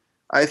mean,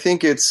 I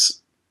think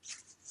it's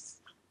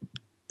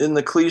in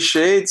the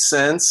cliched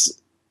sense.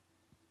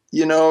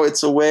 You know,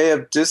 it's a way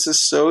of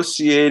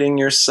disassociating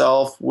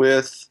yourself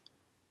with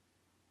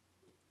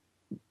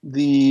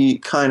the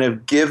kind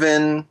of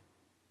given,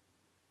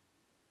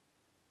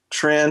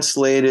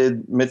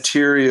 translated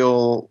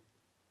material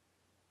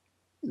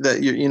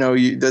that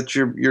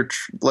you're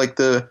like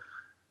the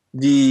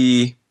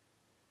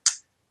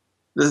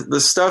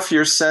stuff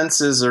your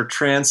senses are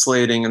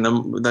translating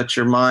and that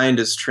your mind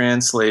is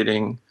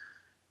translating.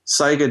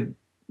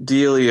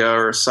 Psychedelia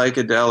or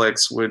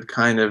psychedelics would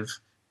kind of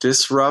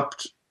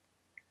disrupt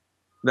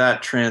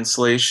that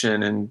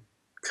translation and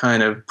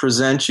kind of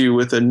present you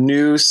with a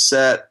new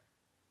set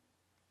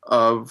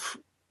of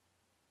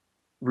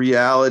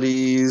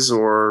realities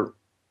or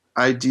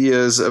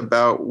ideas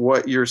about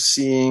what you're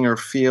seeing or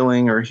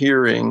feeling or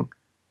hearing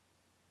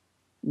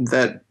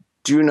that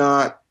do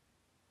not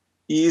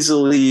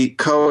easily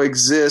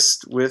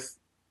coexist with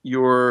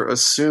your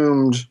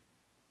assumed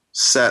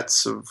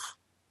sets of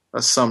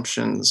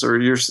assumptions or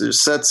your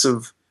sets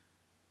of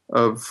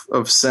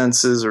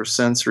senses or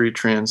sensory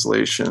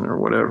translation or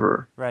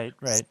whatever. Right.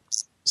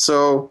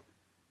 So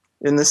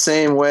in the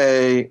same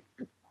way,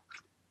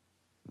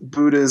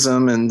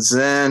 Buddhism and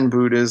Zen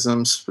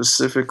Buddhism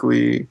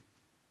specifically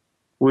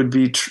would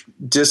be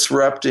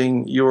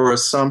disrupting your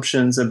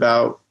assumptions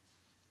about,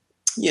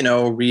 you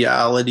know,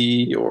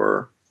 reality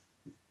or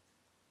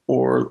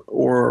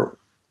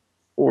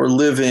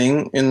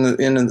living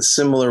in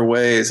similar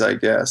ways, I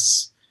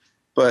guess.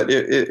 But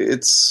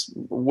it's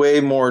way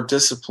more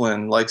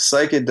disciplined. Like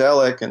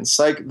psychedelic and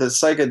the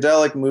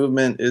psychedelic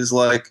movement is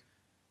like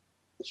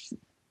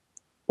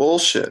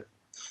bullshit.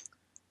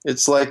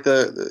 It's like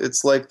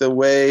a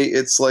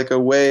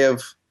way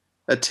of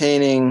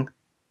attaining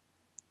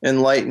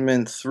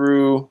enlightenment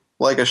through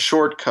like a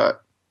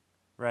shortcut.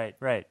 Right.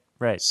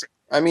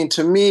 I mean,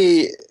 to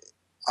me,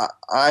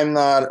 I'm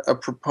not a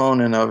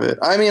proponent of it.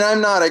 I mean,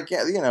 I'm not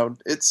against, you know,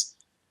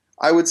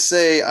 I would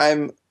say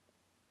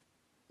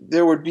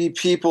there would be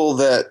people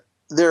that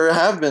there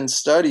have been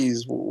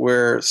studies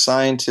where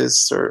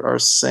scientists are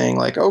saying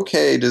like,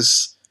 okay,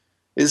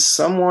 is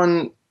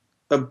someone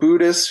a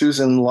Buddhist who's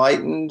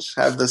enlightened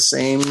have the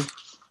same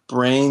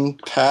brain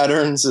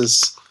patterns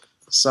as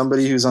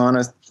somebody who's on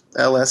a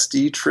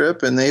LSD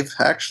trip? And they've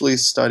actually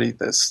studied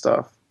this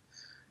stuff.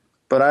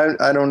 But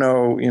I don't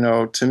know, you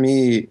know, to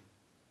me,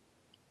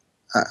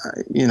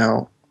 you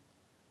know,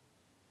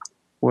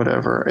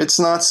 whatever. It's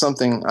not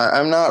something,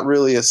 I'm not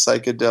really a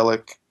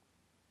psychedelic.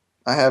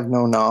 I have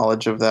no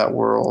knowledge of that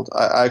world.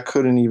 I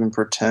couldn't even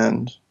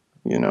pretend,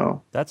 you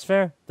know. That's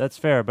fair.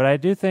 But I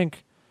do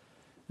think,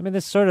 I mean,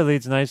 this sort of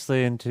leads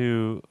nicely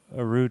into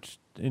a route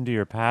into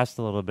your past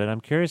a little bit.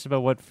 I'm curious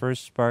about what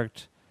first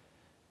sparked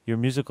your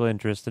musical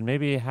interest and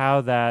maybe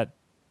how that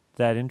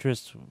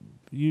interest,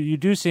 you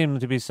do seem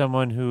to be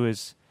someone who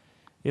is,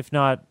 if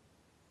not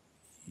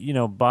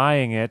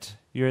buying it,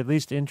 you're at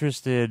least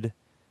interested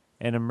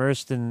and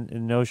immersed in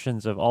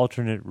notions of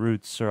alternate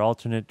routes or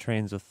alternate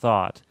trains of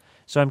thought.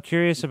 So I'm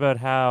curious about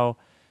how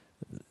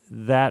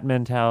that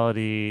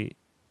mentality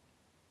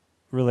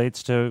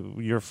relates to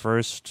your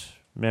first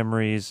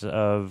memories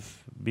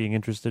of being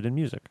interested in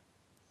music.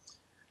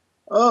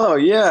 Oh,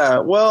 yeah.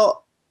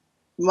 Well,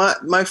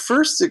 my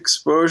first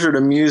exposure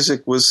to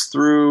music was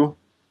through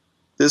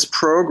this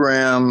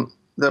program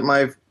that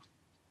my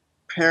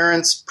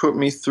parents put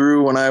me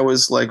through when I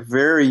was like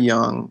very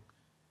young.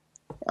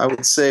 I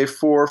would say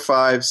 4,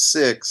 5,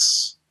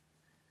 6.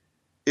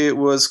 It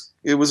was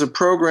a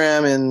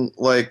program in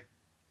like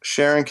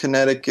Sharon,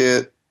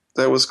 Connecticut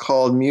that was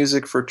called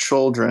Music for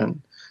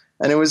Children.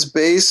 And it was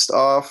based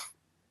off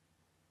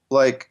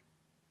like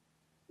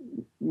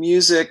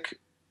music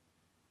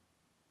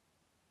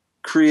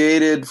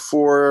created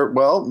for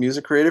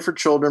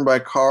children by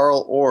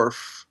Carl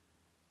Orff,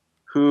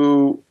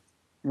 who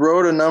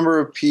wrote a number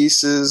of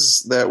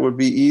pieces that would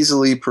be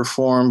easily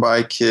performed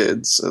by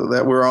kids,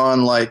 that were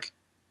on like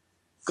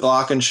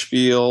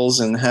glockenspiels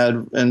and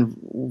had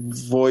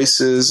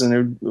voices, and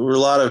there were a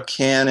lot of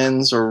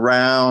cannons or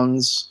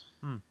rounds.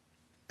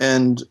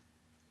 And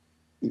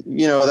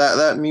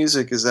that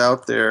music is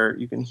out there.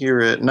 You can hear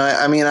it. And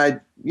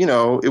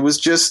it was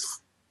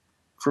just,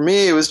 for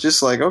me, it was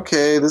just like,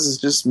 okay, this is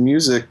just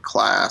music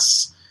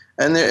class.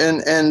 So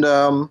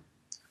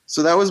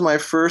that was my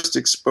first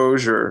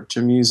exposure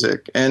to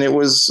music. And it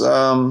was,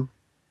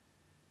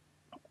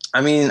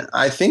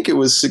 I think it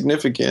was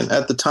significant.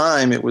 At the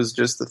time, it was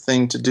just the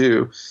thing to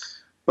do.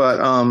 But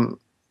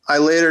I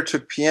later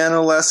took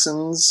piano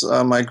lessons.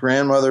 My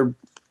grandmother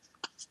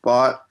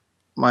bought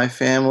my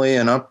family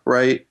an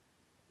upright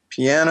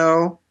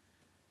piano,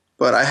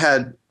 but I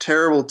had a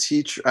terrible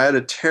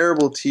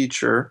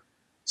teacher,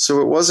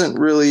 so it wasn't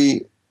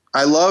really,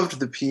 I loved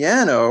the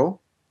piano,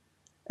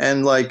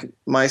 and like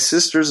my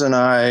sisters and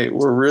I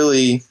were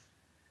really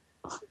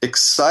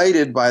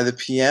excited by the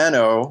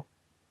piano,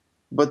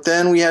 but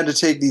then we had to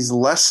take these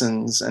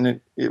lessons, and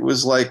it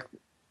was like,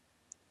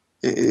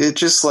 it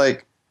just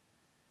like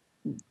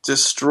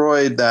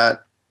destroyed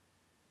that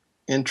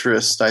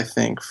interest, I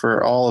think,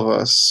 for all of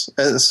us.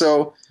 And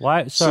so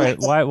why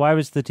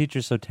was the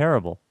teacher so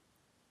terrible?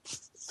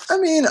 I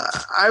mean,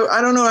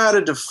 I don't know how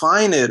to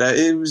define it.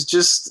 It was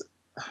just,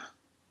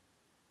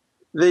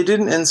 they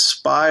didn't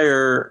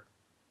inspire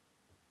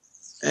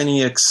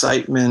any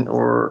excitement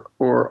or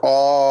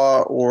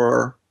awe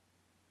or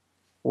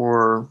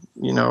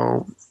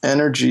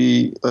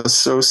energy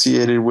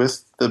associated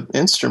with the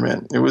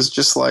instrument. It was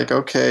just like,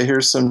 okay,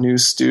 here's some new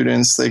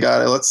students. They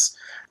got it.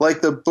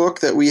 Like the book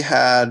that we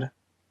had,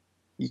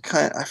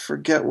 I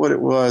forget what it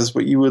was,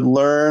 but you would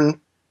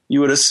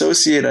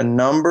associate a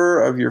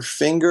number of your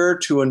finger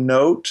to a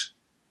note.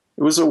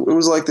 It was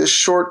like this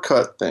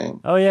shortcut thing.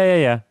 Oh,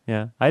 yeah.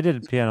 I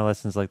did piano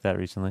lessons like that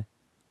recently.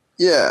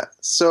 Yeah.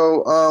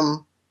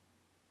 So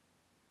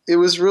it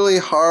was really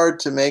hard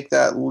to make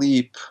that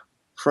leap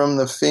from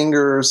the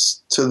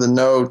fingers to the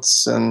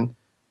notes, and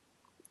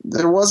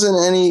there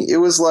wasn't any. It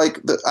was like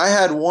I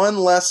had one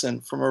lesson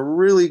from a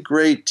really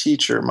great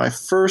teacher. My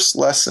first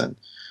lesson.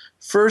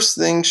 First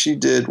thing she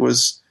did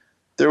was,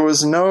 there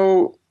was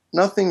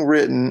nothing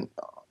written.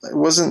 It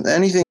wasn't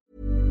anything.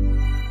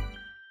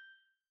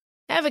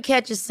 Ever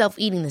catch yourself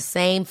eating the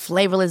same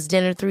flavorless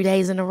dinner 3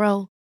 days in a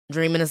row?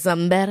 Dreaming of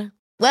something better?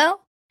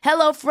 Well,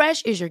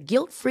 HelloFresh is your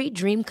guilt-free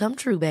dream come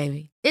true,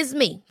 baby. It's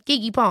me,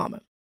 Keke Palmer.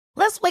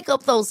 Let's wake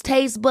up those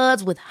taste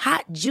buds with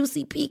hot,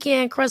 juicy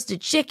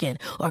pecan-crusted chicken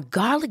or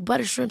garlic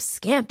butter shrimp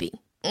scampi.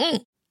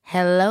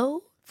 Hello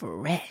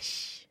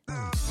Fresh.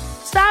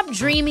 Stop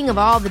dreaming of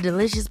all the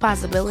delicious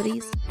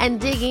possibilities and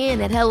dig in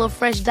at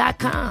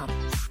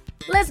HelloFresh.com.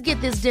 Let's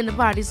get this dinner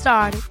party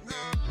started.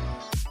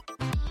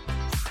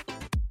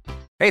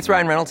 Hey, it's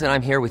Ryan Reynolds, and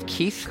I'm here with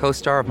Keith,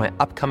 co-star of my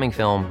upcoming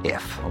film,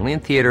 If, only in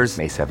theaters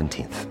May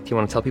 17th. Do you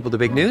want to tell people the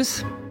big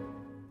news?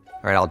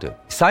 All right, I'll do it.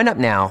 Sign up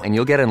now and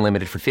you'll get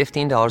unlimited for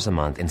 $15 a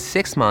month and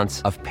 6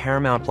 months of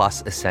Paramount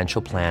Plus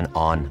Essential Plan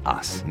on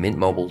us.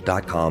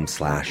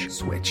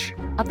 MintMobile.com/switch.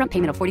 Upfront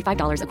payment of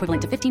 $45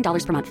 equivalent to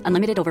 $15 per month.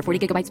 Unlimited over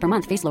 40 gigabytes per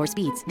month. Face lower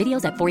speeds.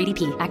 Videos at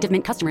 480p. Active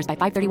Mint customers by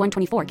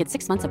 531.24 get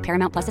 6 months of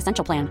Paramount Plus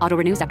Essential Plan. Auto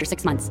renews after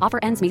 6 months. Offer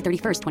ends May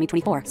 31st,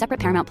 2024. Separate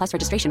Paramount Plus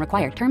registration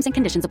required. Terms and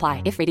conditions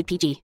apply if rated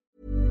PG.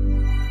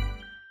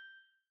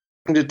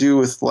 To do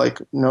with like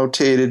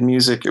notated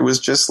music. It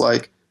was just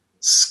like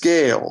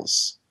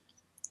scales.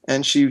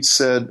 And she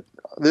said,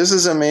 this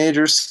is a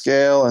major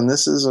scale and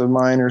this is a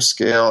minor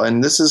scale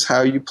and this is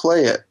how you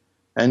play it.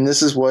 And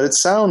this is what it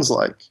sounds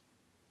like.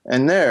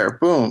 And there,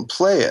 boom,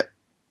 play it.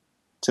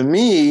 To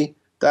me,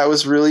 that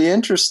was really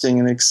interesting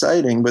and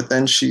exciting. But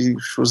then she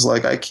was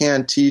like, I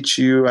can't teach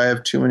you. I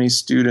have too many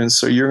students.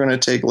 So you're going to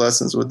take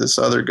lessons with this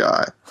other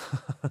guy.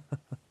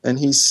 And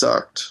he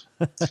sucked.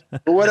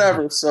 But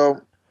whatever.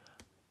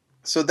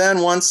 So then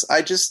once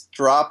I just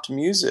dropped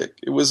music,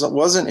 it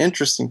wasn't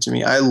interesting to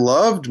me. I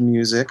loved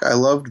music. I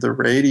loved the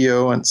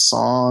radio and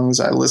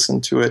songs. I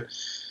listened to it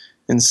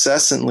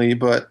incessantly,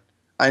 but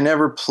I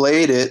never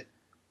played it.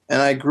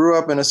 And I grew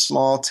up in a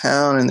small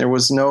town, and there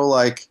was no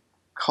like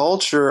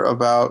culture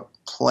about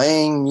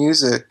playing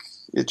music.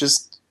 It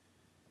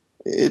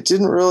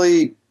didn't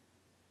really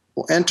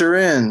enter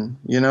in,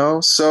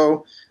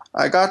 So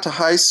I got to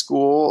high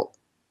school,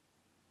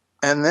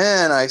 and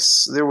then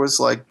there was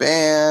like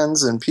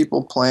bands and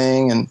people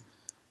playing, and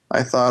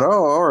I thought,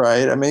 oh, all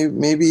right,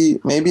 maybe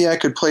I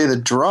could play the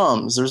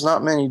drums. There's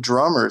not many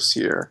drummers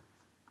here.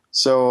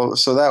 So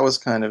that was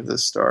kind of the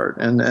start.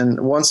 And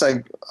once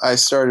I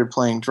started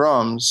playing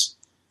drums,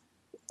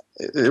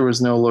 there was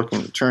no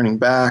turning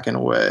back in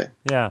a way.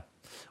 Yeah.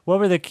 What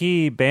were the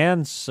key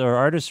bands or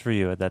artists for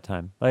you at that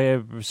time?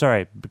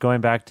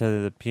 Going back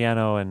to the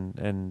piano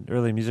and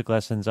early music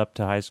lessons up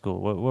to high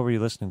school, what were you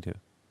listening to?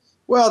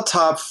 Well,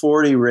 top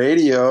 40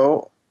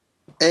 radio,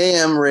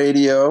 AM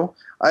radio.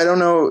 I don't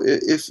know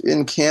if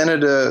in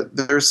Canada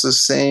there's the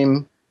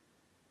same,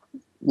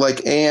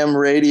 like AM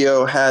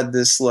radio had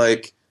this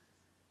like,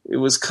 it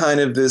was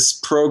kind of this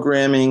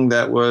programming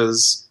that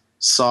was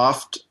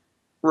soft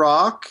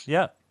rock.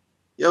 Yeah.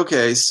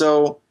 Okay,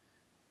 so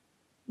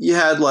you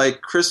had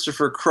like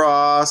Christopher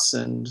Cross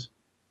and,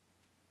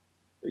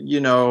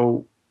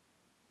 Dan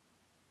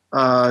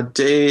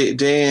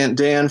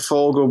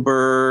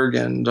Fogelberg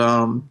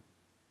and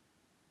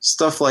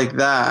stuff like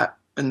that.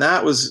 And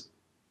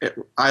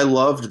I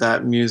loved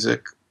that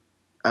music.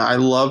 I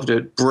loved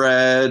it.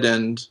 Bread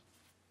and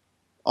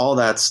all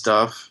that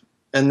stuff.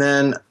 And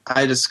then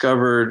I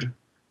discovered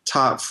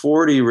top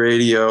 40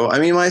 radio. I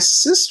mean, my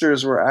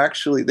sisters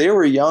they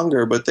were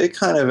younger, but they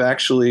kind of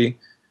actually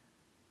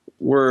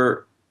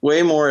were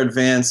way more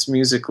advanced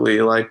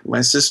musically. Like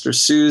my sister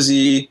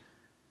Susie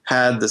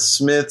had the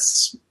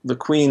Smiths, The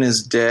Queen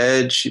is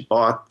Dead. She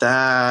bought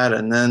that.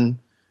 And then,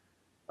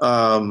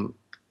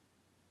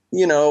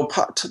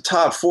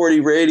 top 40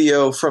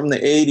 radio from the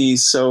 80s.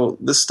 So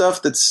the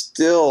stuff that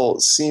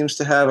still seems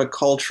to have a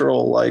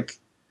cultural like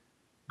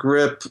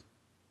grip,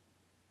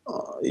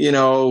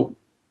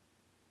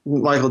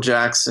 Michael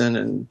Jackson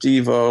and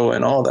Devo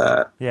and all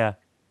that. Yeah.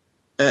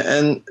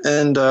 And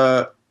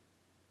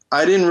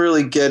I didn't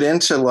really get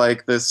into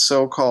like this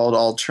so-called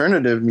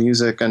alternative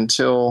music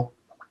until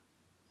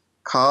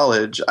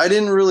college. I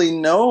didn't really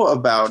know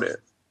about it.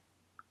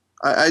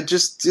 I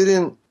just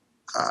didn't.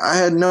 I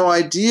had no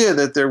idea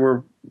that there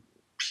were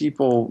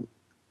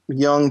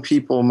young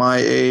people my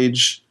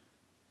age,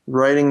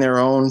 writing their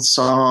own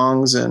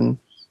songs and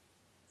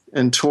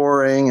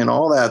touring and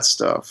all that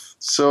stuff.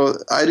 So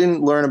I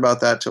didn't learn about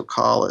that till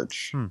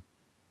college.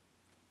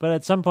 But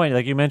at some point,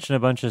 like you mentioned, a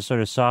bunch of sort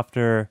of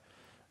softer,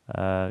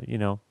 kind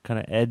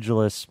of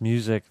edgeless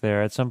music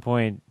there. At some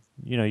point,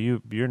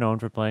 you're known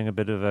for playing a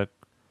bit of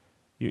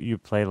you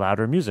play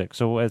louder music.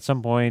 So at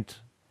some point,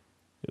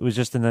 it was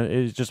just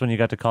when you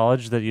got to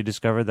college that you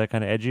discovered that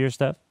kind of edgier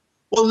stuff?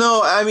 Well,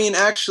 no, I mean,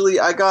 actually,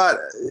 I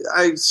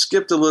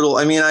skipped a little.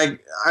 I mean,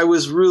 I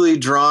was really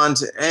drawn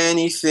to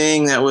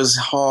anything that was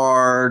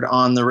hard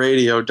on the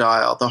radio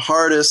dial, the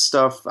hardest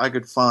stuff I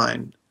could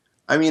find.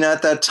 I mean,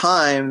 at that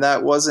time,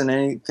 that wasn't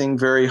anything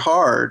very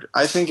hard.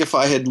 I think if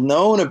I had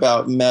known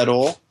about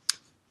metal,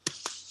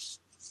 if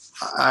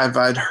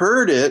I'd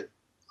heard it,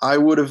 I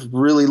would have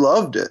really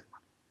loved it.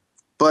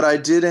 But I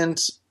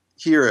didn't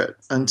hear it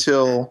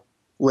until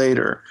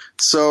later.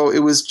 So it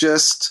was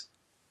just,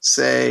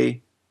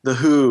 say, The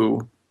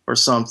Who or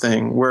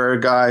something, where a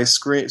guy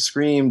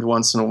screamed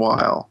once in a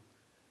while.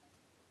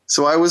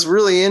 So I was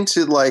really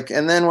into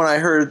and then when I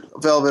heard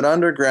Velvet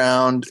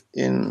Underground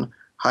in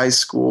high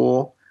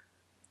school,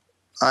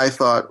 I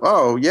thought,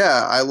 oh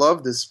yeah, I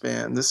love this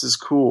band. This is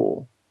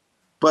cool.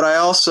 But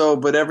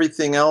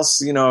everything else,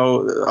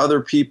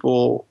 other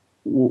people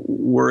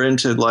were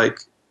into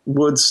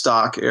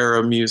Woodstock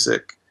era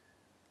music,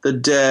 The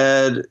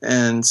Dead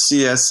and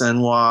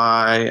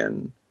CSNY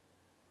and,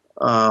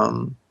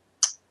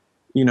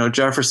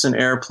 Jefferson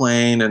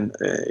Airplane and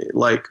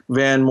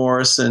Van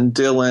Morrison,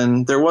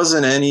 Dylan. There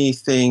wasn't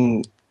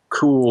anything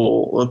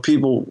cool.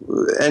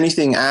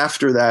 Anything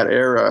after that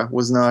era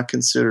was not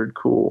considered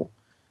cool.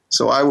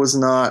 So I was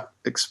not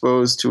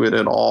exposed to it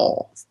at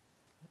all.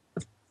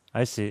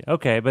 I see.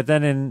 Okay, but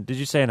then did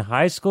you say in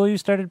high school you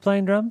started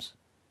playing drums?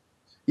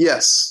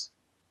 Yes.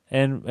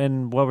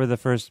 And what were the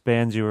first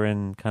bands you were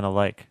in kind of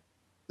like?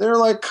 They're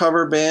like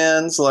cover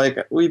bands.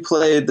 Like we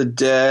played The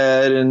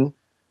Dead and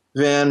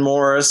Van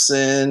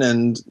Morrison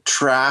and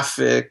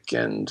Traffic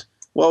and,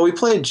 we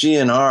played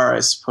GNR, I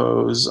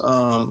suppose.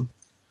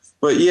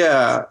 But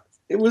yeah,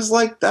 it was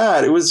like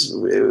that.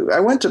 I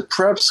went to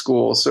prep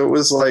school, so it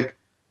was like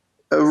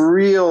a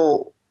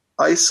real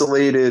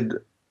isolated,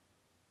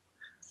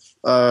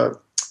 what's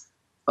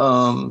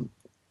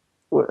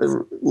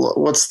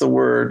the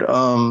word?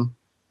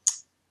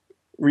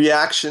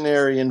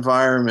 Reactionary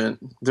environment.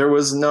 There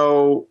was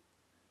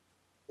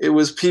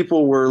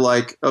people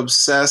were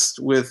obsessed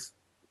with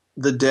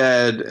The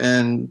Dead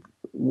and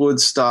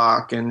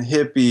Woodstock and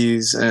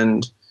hippies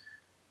and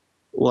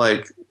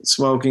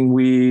smoking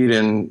weed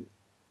and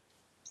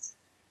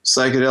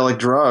psychedelic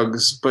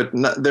drugs, but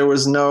there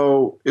was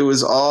no, it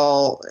was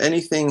all,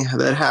 anything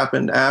that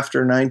happened after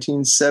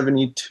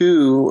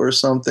 1972 or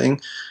something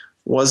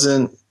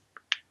wasn't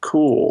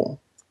cool.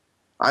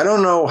 I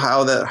don't know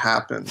how that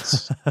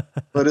happens,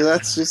 but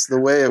that's just the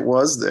way it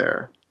was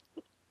there.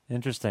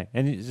 Interesting.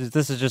 And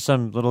this is just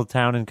some little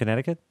town in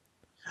Connecticut?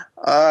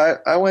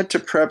 I went to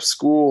prep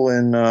school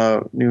in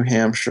New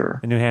Hampshire.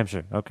 In New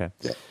Hampshire, okay.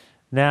 Yeah.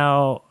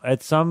 Now,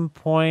 at some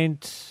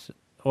point,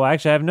 well,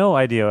 actually, I have no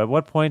idea. At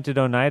what point did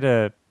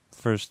Oneida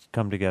first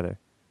come together?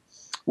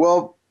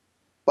 Well,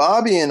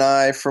 Bobby and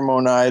I from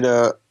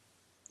Oneida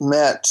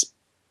met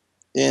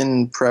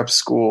in prep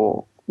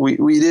school. We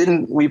made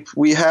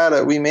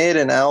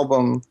an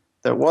album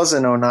that was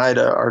in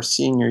Oneida our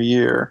senior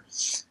year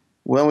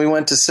when we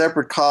went to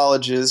separate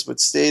colleges but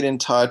stayed in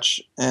touch,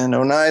 and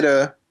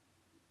Oneida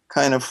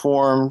kind of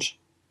formed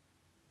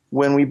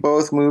when we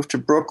both moved to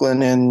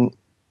Brooklyn in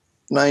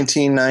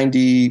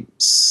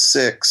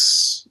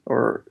 1996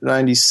 or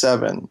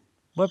 97.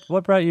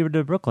 What brought you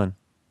to Brooklyn?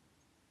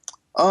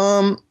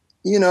 It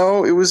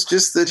was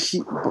just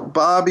that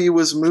Bobby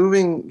was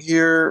moving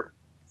here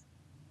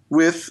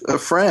with a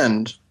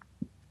friend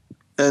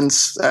and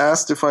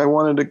asked if I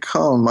wanted to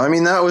come. I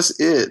mean, that was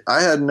it.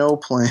 I had no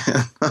plan.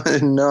 I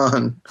had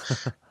none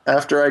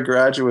after I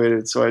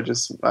graduated, so I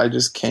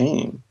just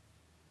came.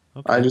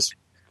 Okay. I just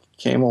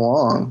came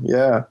along,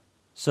 yeah.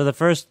 So the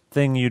first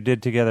thing you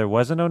did together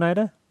wasn't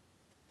Oneida?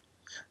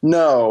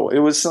 No, it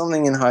was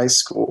something in high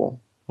school.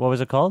 What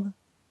was it called?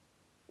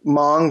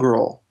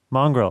 Mongrel.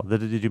 Mongrel.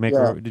 Did you make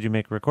did you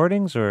make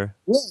recordings or?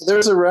 Yeah,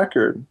 there's a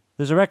record.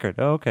 There's a record.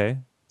 Oh, okay.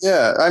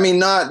 Yeah, I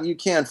mean, you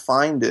can't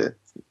find it,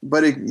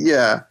 but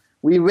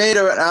we made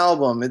an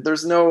album. We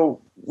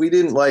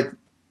didn't like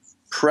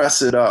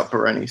press it up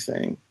or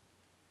anything.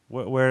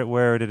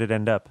 Where did it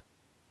end up?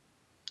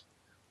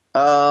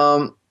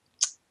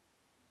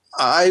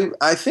 I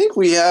think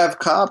we have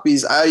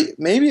copies.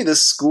 Maybe the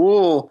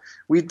school,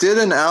 we did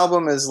an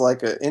album as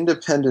like an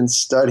independent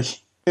study.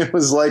 It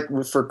was like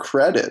for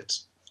credit.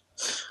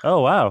 Oh,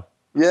 wow.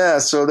 Yeah,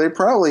 so they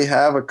probably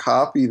have a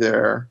copy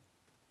there.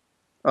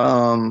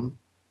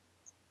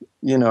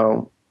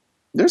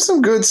 There's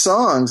some good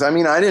songs. I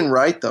mean, I didn't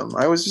write them.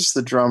 I was just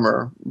the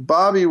drummer.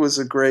 Bobby he's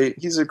a great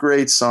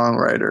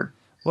songwriter.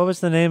 What was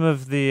the name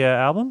of the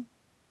album?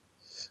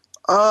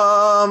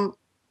 I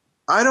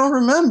don't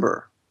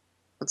remember.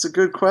 That's a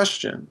good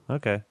question.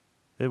 Okay.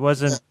 It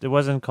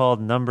wasn't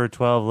called Number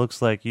 12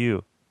 Looks Like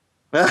You.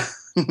 No.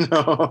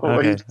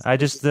 Okay. I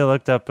just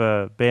looked up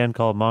a band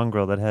called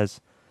Mongrel that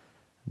has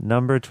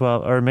Number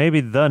 12, or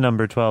maybe the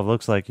Number 12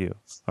 Looks Like You.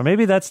 Or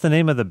maybe that's the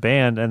name of the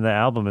band and the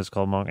album is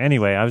called Mongrel.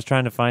 Anyway, I was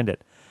trying to find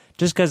it.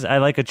 Just because I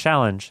like a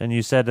challenge, and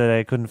you said that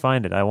I couldn't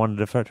find it. I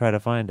wanted to try to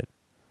find it.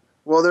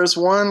 Well, there's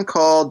one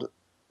called,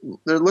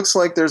 there looks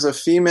like there's a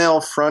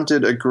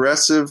female-fronted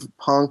aggressive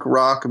punk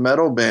rock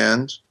metal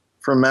band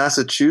from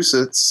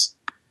Massachusetts.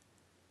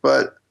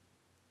 But,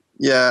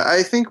 yeah,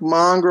 I think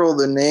Mongrel,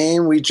 the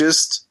name, we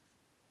just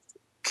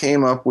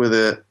came up with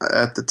it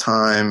at the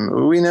time.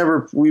 We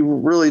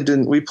really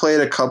didn't. We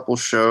played a couple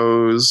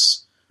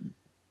shows,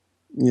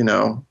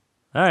 All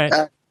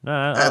right.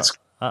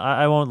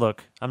 I won't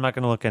look. I'm not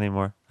going to look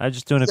anymore. I'm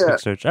just doing a quick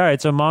search. All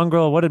right, so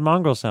Mongrel, what did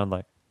Mongrel sound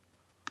like?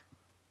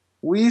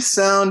 We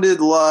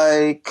sounded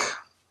like,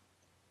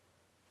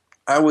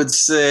 I would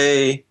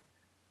say,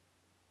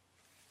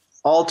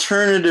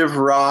 alternative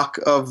rock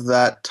of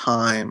that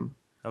time.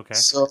 Okay.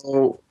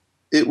 So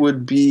it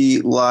would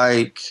be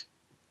like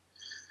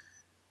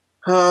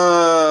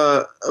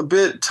a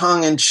bit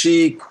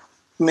tongue-in-cheek,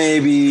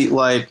 maybe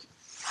like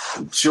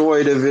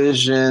Joy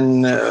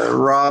Division,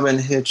 Robin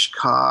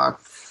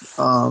Hitchcock,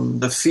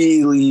 the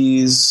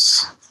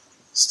Feelies,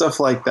 stuff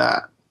like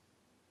that.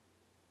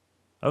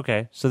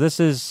 Okay, so this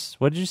is,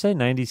 what did you say,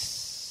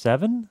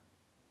 97?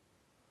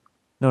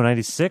 No,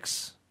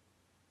 96?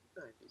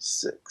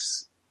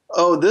 96.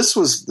 Oh, this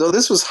was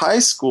high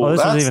school. Oh,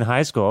 this was even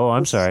high school. Oh,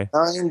 I'm sorry.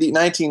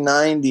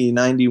 1990,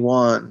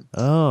 91.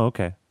 Oh,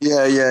 okay.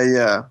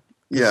 Yeah.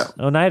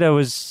 Oneida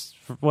was,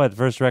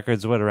 first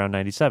record's around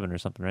 97 or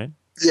something, right?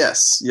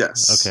 Yes.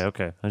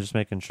 Okay. I'm just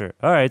making sure.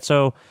 All right,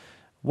 so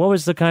what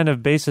was the kind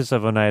of basis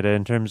of Oneida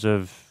in terms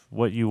of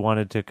what you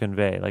wanted to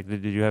convey? Like,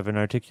 did you have an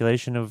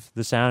articulation of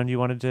the sound you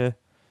wanted to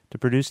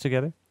produce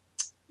together?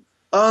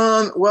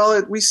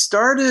 Well,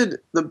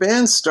 the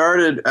band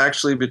started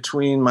actually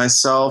between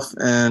myself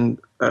and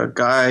a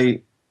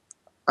guy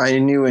I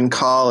knew in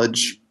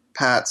college,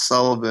 Pat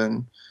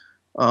Sullivan.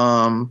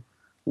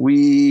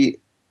 We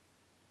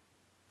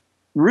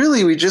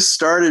just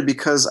started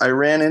because I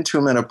ran into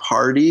him at a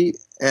party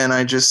and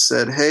I just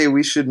said, hey,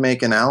 we should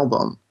make an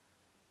album.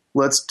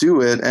 Let's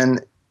do it.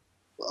 And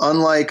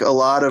unlike a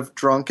lot of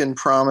drunken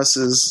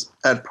promises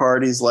at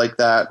parties like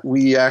that,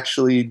 we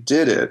actually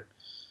did it.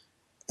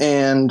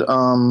 And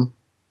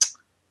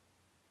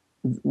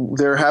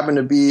there happened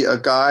to be a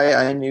guy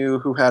I knew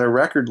who had a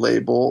record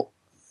label,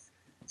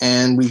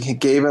 and we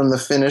gave him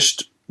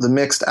the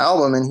mixed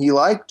album, and he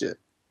liked it.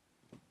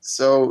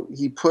 So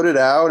he put it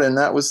out, and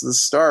that was the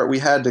start. We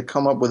had to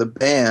come up with a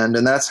band,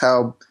 and that's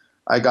how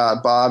I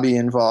got Bobby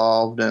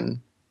involved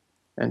and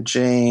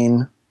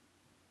Jane.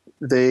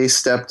 They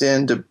stepped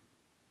in to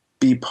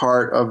be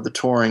part of the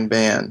touring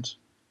band.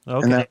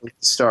 Okay. And that was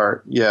the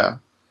start, yeah.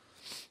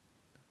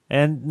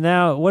 And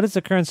now, what is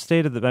the current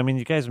state of the... I mean,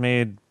 you guys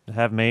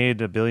have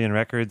made a billion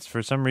records.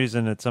 For some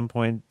reason, at some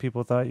point,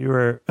 people thought you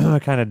were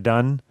kind of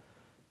done.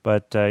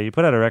 But you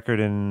put out a record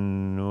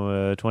in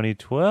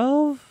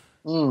 2012?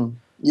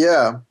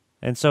 Yeah.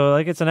 And so,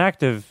 like, it's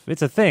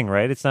a thing,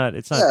 right? It's not.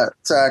 Yeah,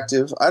 it's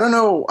active. I don't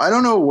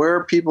know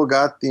where people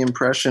got the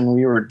impression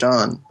we were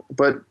done,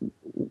 but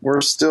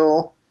we're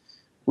still.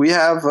 We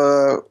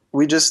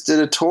just did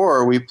a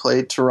tour. We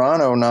played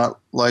Toronto not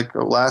like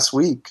last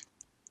week.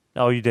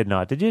 Oh, you did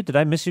not, did you? Did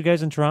I miss you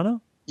guys in Toronto?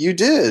 You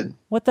did.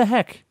 What the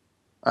heck?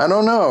 I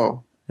don't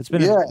know. It's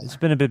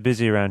been a bit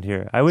busy around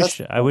here. I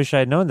wish I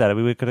had known that.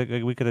 We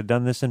could have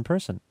done this in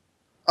person.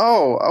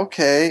 Oh,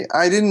 okay.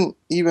 I didn't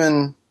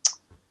even.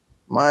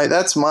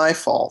 That's my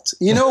fault.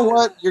 You know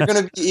what? You're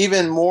going to be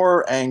even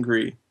more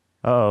angry.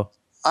 Uh-oh.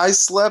 I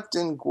slept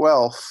in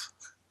Guelph.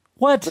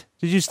 What?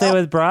 Did you stay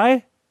with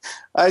Bri?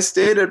 I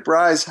stayed at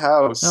Bri's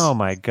house. Oh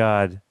my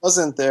God.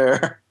 Wasn't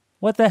there.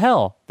 What the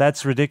hell?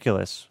 That's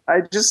ridiculous.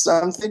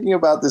 I'm thinking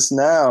about this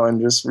now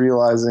and just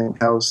realizing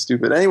how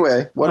stupid.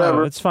 Anyway, whatever.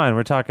 No, it's fine.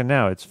 We're talking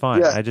now. It's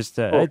fine. Yeah. I just,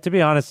 to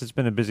be honest, it's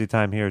been a busy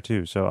time here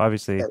too. So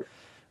obviously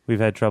we've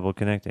had trouble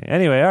connecting.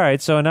 Anyway, all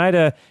right. So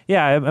Oneida,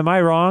 am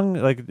I wrong?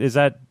 Like, is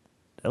that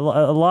a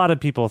lot of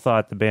people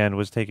thought the band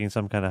was taking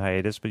some kind of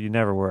hiatus, but you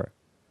never were?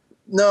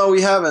 No,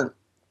 we haven't.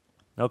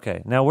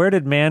 Okay. Now, where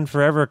did Man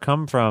Forever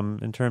come from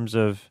in terms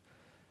of,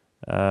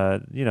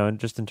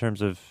 just in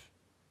terms of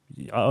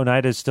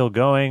Oneida is still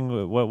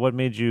going? What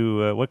made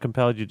you? What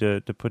compelled you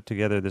to put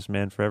together this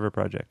Man Forever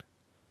project?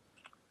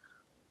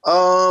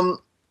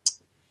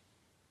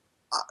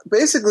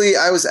 Basically,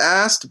 I was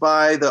asked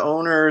by the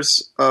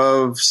owners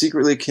of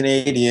Secretly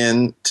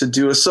Canadian to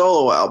do a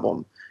solo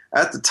album.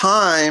 At the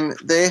time,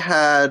 they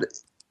had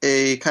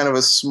a kind of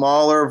a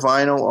smaller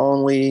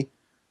vinyl-only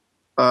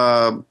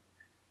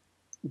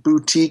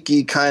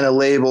boutique-y kind of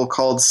label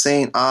called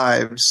St.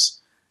 Ives.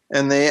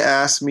 And they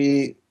asked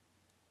me,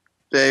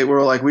 they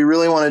were like, we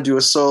really want to do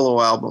a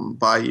solo album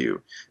by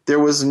you. There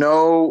was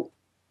no,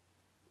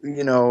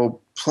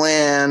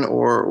 plan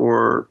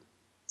or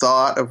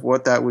thought of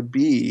what that would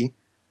be.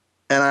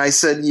 And I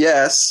said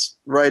yes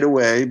right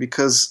away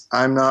because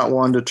I'm not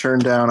one to turn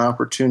down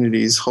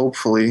opportunities,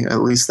 hopefully.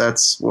 At least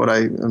that's what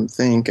I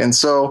think. And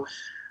so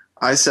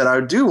I said I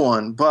would do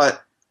one,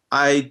 but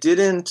I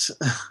didn't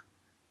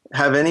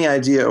have any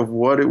idea of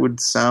what it would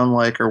sound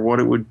like or what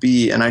it would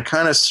be. And I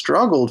kind of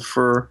struggled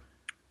for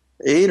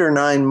 8 or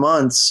 9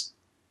 months,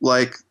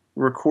 like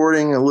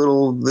recording a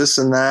little this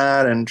and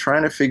that and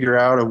trying to figure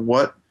out of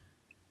what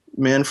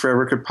Man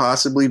Forever could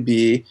possibly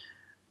be.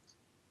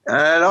 And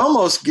I'd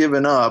almost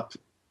given up.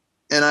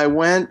 And I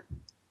went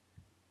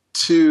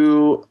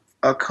to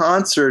a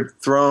concert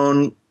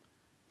thrown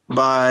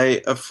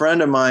by a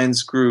friend of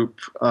mine's group.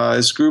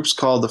 His group's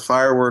called the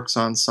Fireworks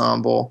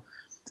Ensemble.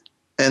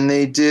 And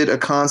they did a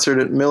concert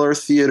at Miller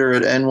Theater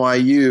at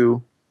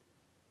NYU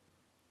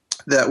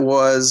that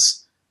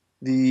was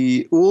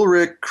the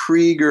Ulrich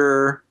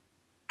Krieger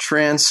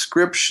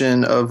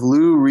transcription of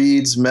Lou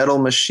Reed's Metal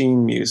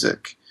Machine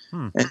music.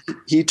 And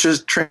he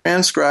just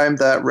transcribed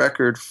that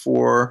record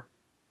for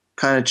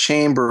kind of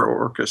chamber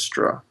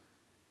orchestra.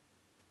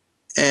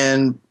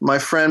 And my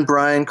friend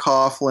Brian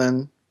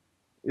Coughlin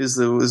was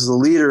the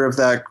leader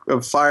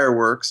of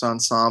Fireworks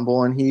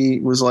Ensemble, and he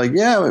was like,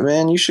 "Yeah,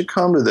 man, you should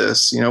come to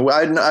this."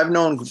 I've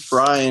known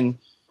Brian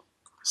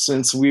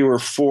since we were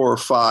 4 or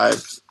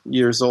 5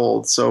 years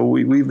old, so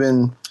we've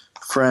been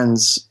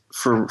friends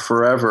for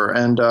forever.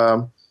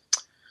 And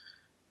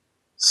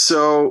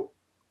so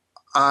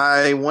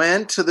I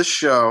went to the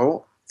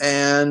show,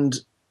 and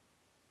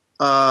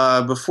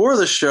before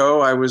the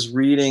show, I was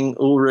reading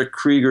Ulrich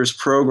Krieger's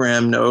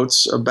program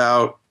notes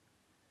about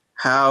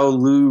how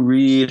Lou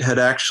Reed had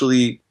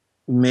actually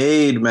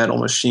made Metal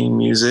Machine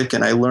music,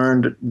 and I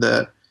learned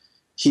that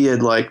he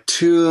had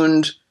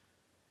tuned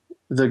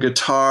the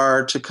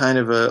guitar to kind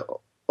of a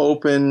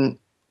open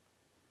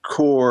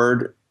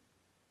chord,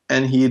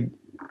 and he'd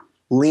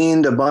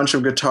leaned a bunch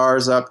of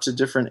guitars up to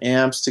different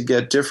amps to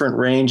get different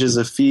ranges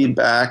of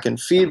feedback,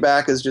 and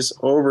feedback is just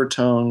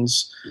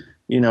overtones,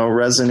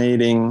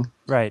 resonating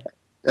right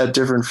at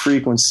different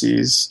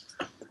frequencies.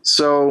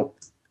 So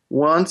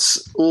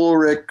once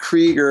Ulrich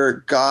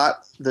Krieger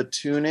got the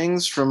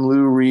tunings from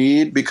Lou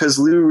Reed, because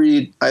Lou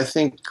Reed, I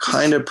think,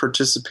 kind of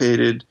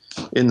participated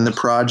in the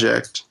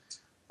project,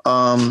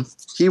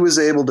 he was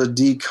able to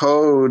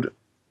decode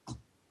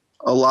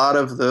a lot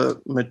of the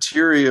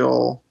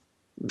material,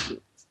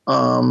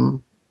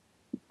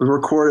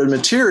 recorded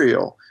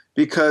material,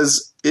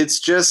 because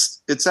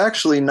it's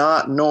actually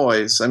not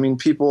noise. I mean,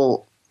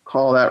 people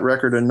call that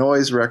record a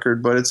noise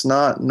record, but it's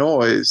not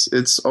noise.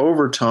 It's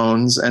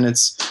overtones, and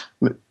it's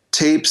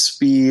tape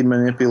speed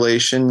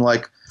manipulation.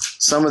 Like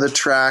some of the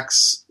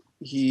tracks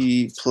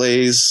he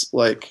plays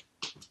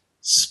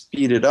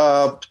speeded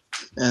up,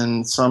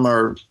 and some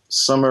are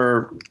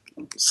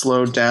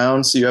slowed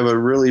down. So you have a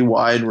really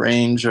wide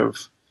range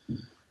of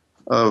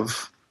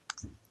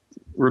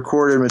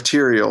recorded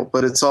material,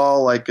 but it's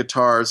all like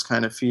guitars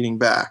kind of feeding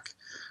back.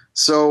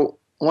 So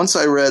once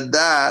I read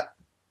that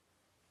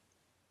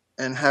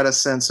and had a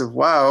sense of,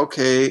 wow,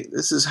 okay,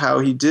 this is how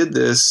he did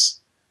this,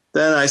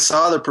 then I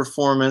saw the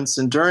performance,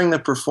 and during the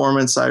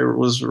performance I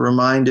was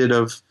reminded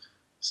of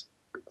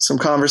some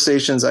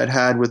conversations I'd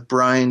had with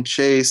Brian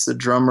Chase, the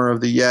drummer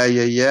of the Yeah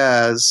Yeah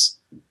Yeahs,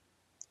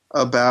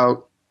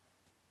 about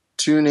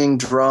tuning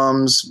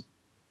drums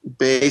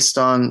based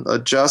on a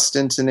just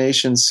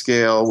intonation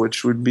scale,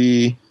 which would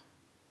be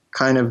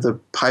kind of the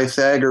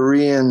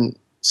Pythagorean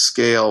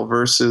scale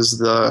versus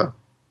the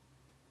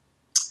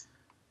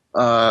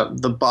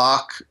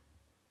Bach,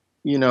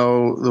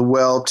 the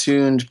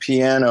well-tuned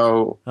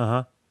piano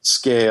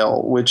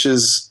scale, which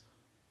is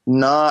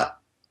not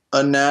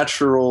a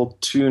natural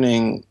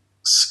tuning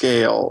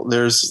scale.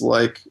 There's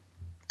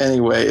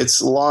anyway,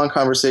 it's a long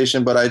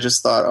conversation, but I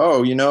just thought,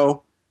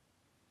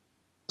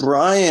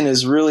 Brian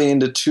is really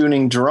into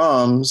tuning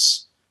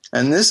drums,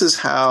 and this is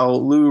how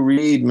Lou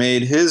Reed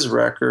made his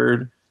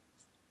record.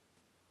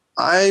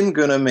 I'm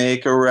going to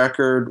make a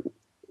record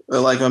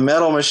like a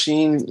Metal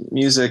Machine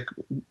music,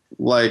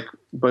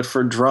 but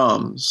for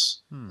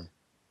drums.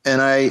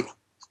 And I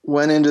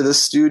went into the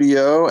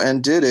studio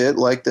and did it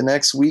the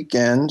next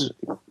weekend,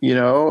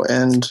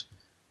 and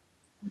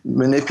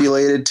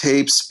manipulated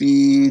tape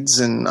speeds,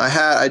 and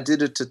I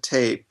did it to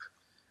tape.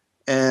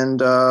 And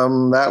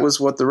that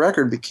was what the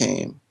record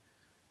became.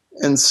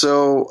 And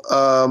so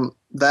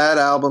that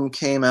album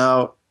came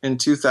out in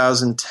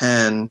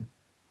 2010,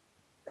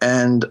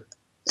 and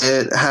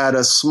it had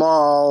a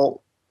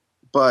small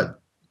but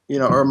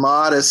or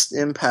modest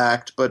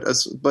impact, but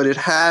it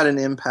had an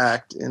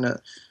impact on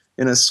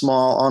a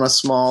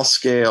small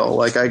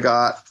scale. I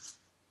got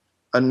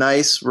a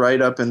nice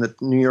write-up in the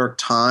New York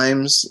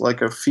Times,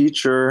 a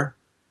feature,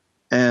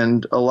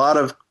 and a lot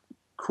of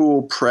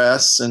cool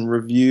press and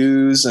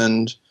reviews,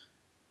 and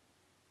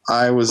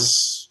I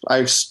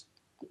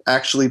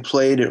actually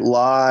played it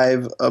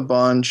live a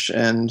bunch,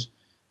 and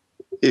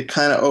it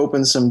kind of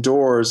opened some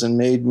doors and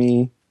gave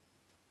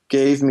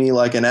me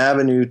an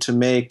avenue to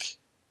make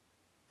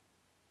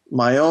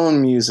my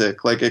own music,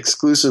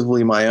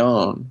 exclusively my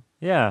own.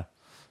 Yeah.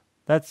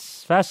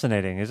 That's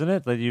fascinating, isn't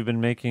it? That you'd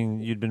been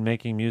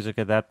making music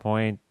at that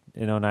point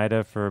in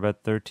Oneida for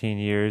about 13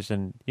 years,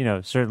 and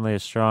certainly a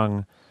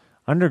strong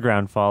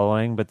underground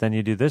following. But then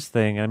you do this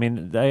thing. I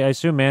mean, I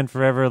assume Man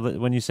Forever,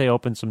 when you say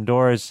open some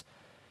doors,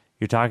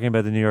 you're talking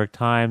about the New York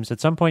Times.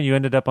 At some point, you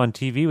ended up on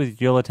TV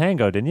with Yo La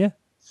Tengo, didn't you?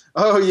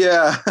 Oh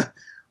yeah.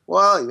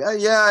 Well,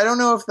 yeah. I don't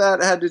know if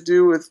that had to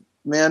do with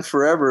Man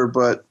Forever,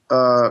 but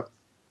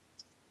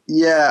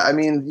yeah. I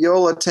mean,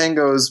 Yo La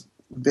Tengo's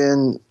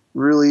been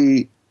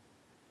really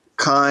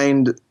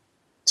kind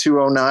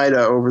to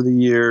Oneida over the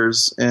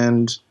years,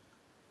 and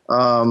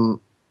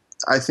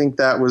I think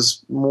that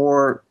was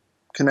more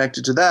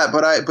connected to that.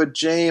 But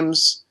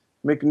James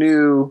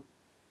McNew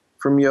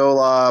from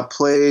Yola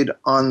played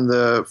on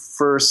the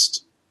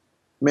first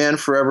Man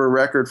Forever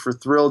record for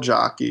Thrill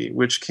Jockey,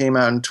 which came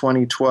out in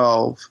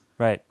 2012.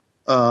 Right.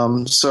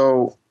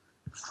 So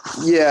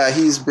yeah,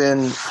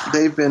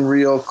 they've been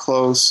real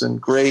close and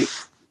great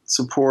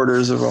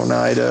supporters of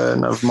Oneida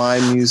and of my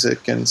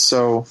music, and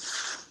so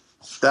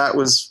that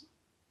was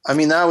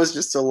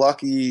just a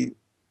lucky,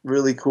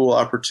 really cool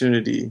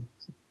opportunity.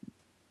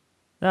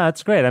 No,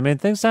 that's great. I mean,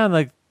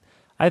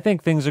 I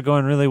think things are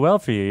going really well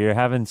for you. You're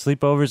having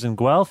sleepovers in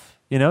Guelph,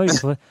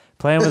 you're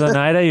playing with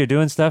Oneida, you're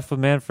doing stuff with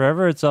Man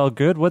Forever. It's all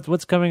good.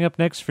 What's coming up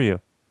next for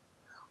you?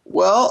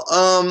 Well,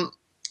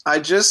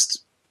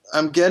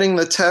 I'm getting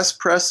the test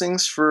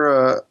pressings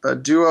for a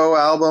duo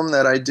album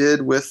that I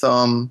did with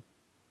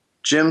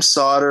Jim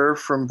Sauter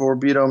from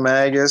Borbido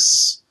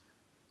Magus.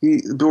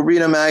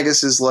 Borbido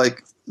Magus is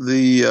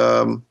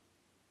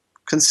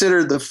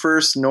considered the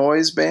first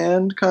noise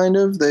band, kind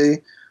of.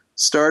 They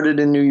started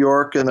in New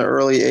York in the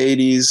early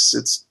 80s.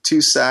 It's 2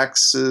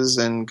 saxes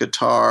and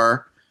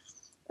guitar,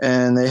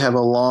 and they have a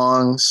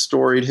long,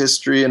 storied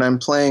history, and I'm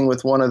playing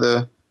with one of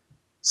the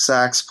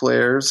sax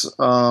players.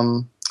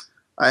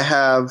 I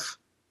have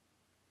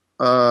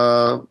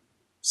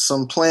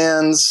some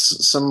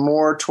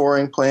more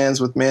touring plans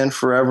with Man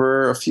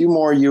Forever, a few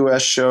more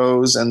U.S.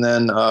 shows, and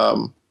then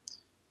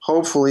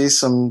hopefully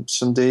some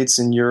dates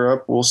in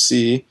Europe. We'll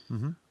see.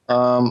 Mm-hmm.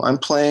 I'm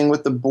playing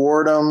with the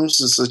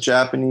Boredoms. It's a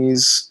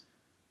Japanese,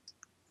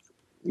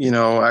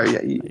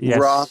 yes,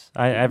 rock.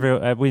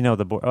 We know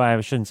I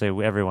shouldn't say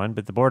everyone,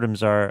 but the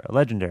Boredoms are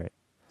legendary.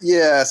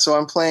 Yeah, so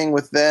I'm playing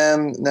with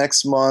them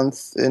next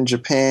month in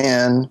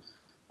Japan.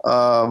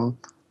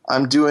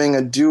 I'm doing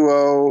a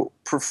duo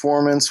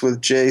performance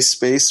with Jay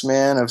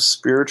Spaceman of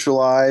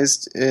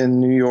Spiritualized in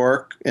New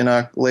York in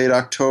late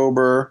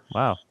October.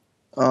 Wow.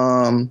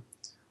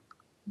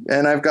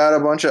 And I've got a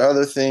bunch of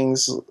other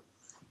things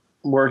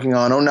working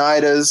on.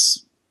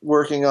 Oneida's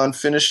working on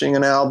finishing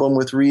an album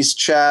with Rhys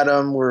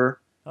Chatham. Oh,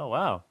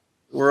 wow.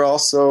 we're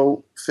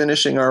also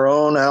finishing our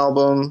own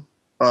album.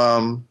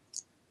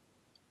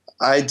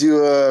 I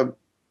do a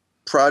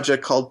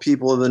project called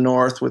People of the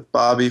North with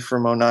Bobby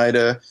from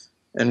Oneida,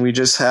 and we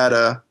just had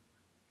a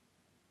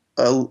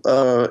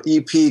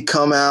EP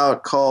come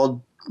out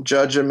called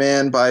Judge a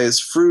Man by His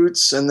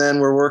Fruits, and then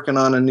we're working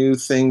on a new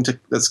thing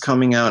that's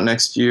coming out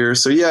next year.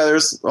 So yeah,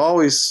 there's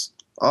always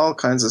all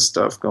kinds of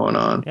stuff going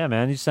on. Yeah,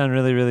 man, you sound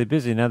really, really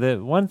busy. Now, the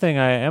one thing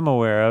I am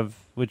aware of,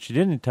 which you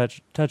didn't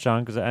touch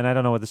on, and I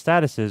don't know what the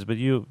status is, but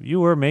you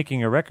were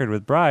making a record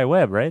with Bry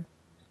Webb, right?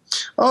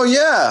 Oh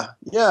yep.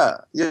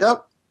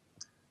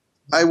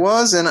 I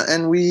was, and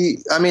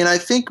I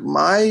think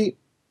my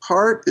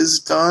part is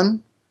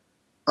done.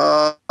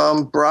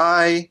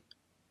 Bry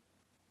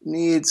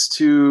needs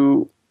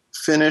to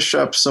finish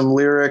up some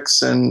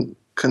lyrics and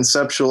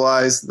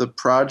conceptualize the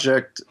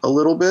project a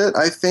little bit.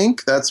 I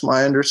think that's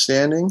my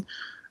understanding.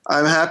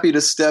 I'm happy to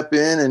step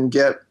in and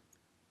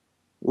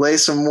lay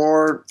some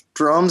more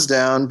drums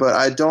down, but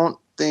I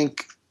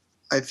think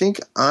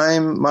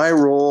my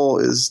role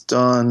is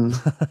done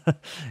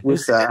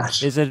with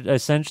that. Is it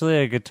essentially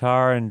a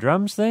guitar and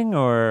drums thing,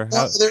 or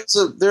how?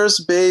 There's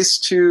bass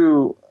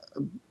too.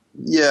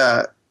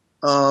 Yeah.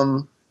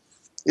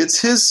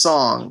 It's his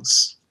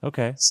songs.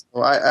 Okay.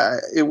 So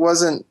it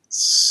wasn't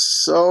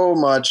so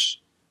much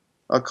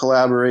a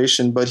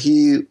collaboration, but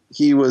he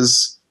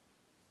was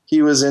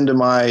into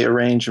my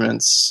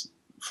arrangements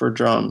for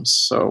drums.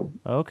 So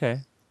okay.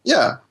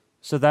 Yeah.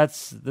 So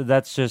that's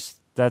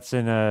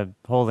in a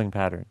holding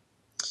pattern.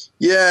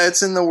 Yeah,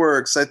 it's in the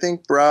works. I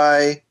think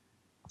Bry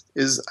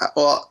is,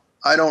 well,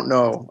 I don't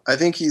know. I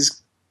think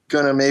he's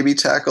gonna maybe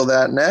tackle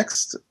that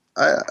next.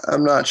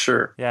 I'm not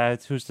sure. Yeah,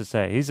 it's who's to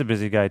say. He's a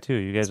busy guy too.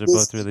 You guys are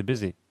both really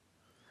busy.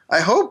 I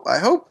hope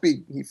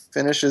he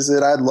finishes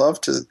it. I'd love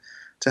to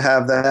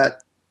have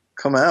that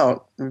come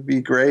out. It would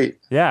be great.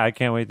 Yeah, I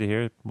can't wait to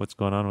hear what's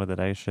going on with it.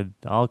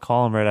 I'll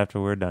call him right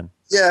after we're done.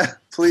 Yeah,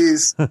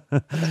 please. That'd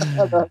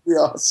be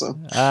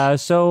awesome. I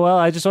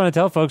just want to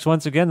tell folks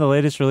once again, the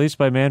latest release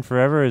by Man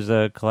Forever is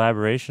a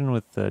collaboration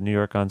with the New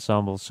York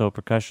ensemble So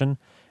Percussion.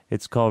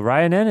 It's called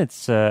Ryanen.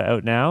 It's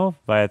out now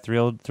via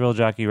Thrill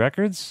Jockey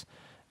Records.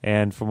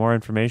 And for more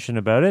information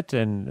about it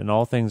and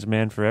all things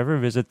Man Forever,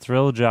 visit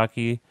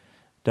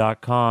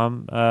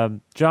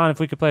thrilljockey.com. John, if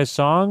we could play a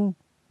song,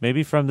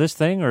 maybe from this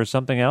thing or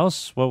something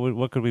else,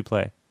 what could we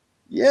play?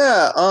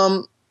 Yeah,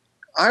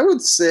 I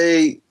would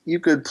say you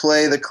could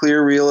play The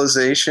Clear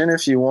Realization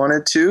if you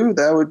wanted to.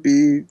 That would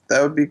be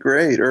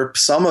great, or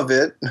some of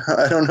it.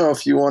 I don't know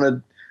if you want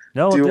to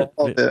do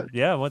all of it.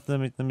 Yeah, let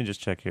me just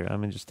check here. Let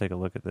me just take a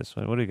look at this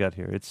one. What do we got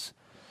here? It's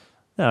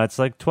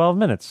like 12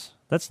 minutes.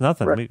 That's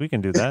nothing. Right. We can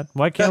do that.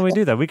 Why can't we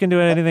do that? We can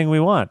do anything we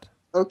want.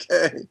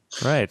 Okay.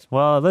 Right.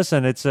 Well,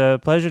 listen, it's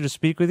a pleasure to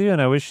speak with you,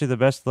 and I wish you the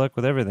best of luck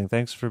with everything.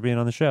 Thanks for being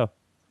on the show.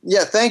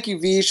 Yeah, thank you,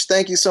 Vish.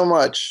 Thank you so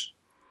much.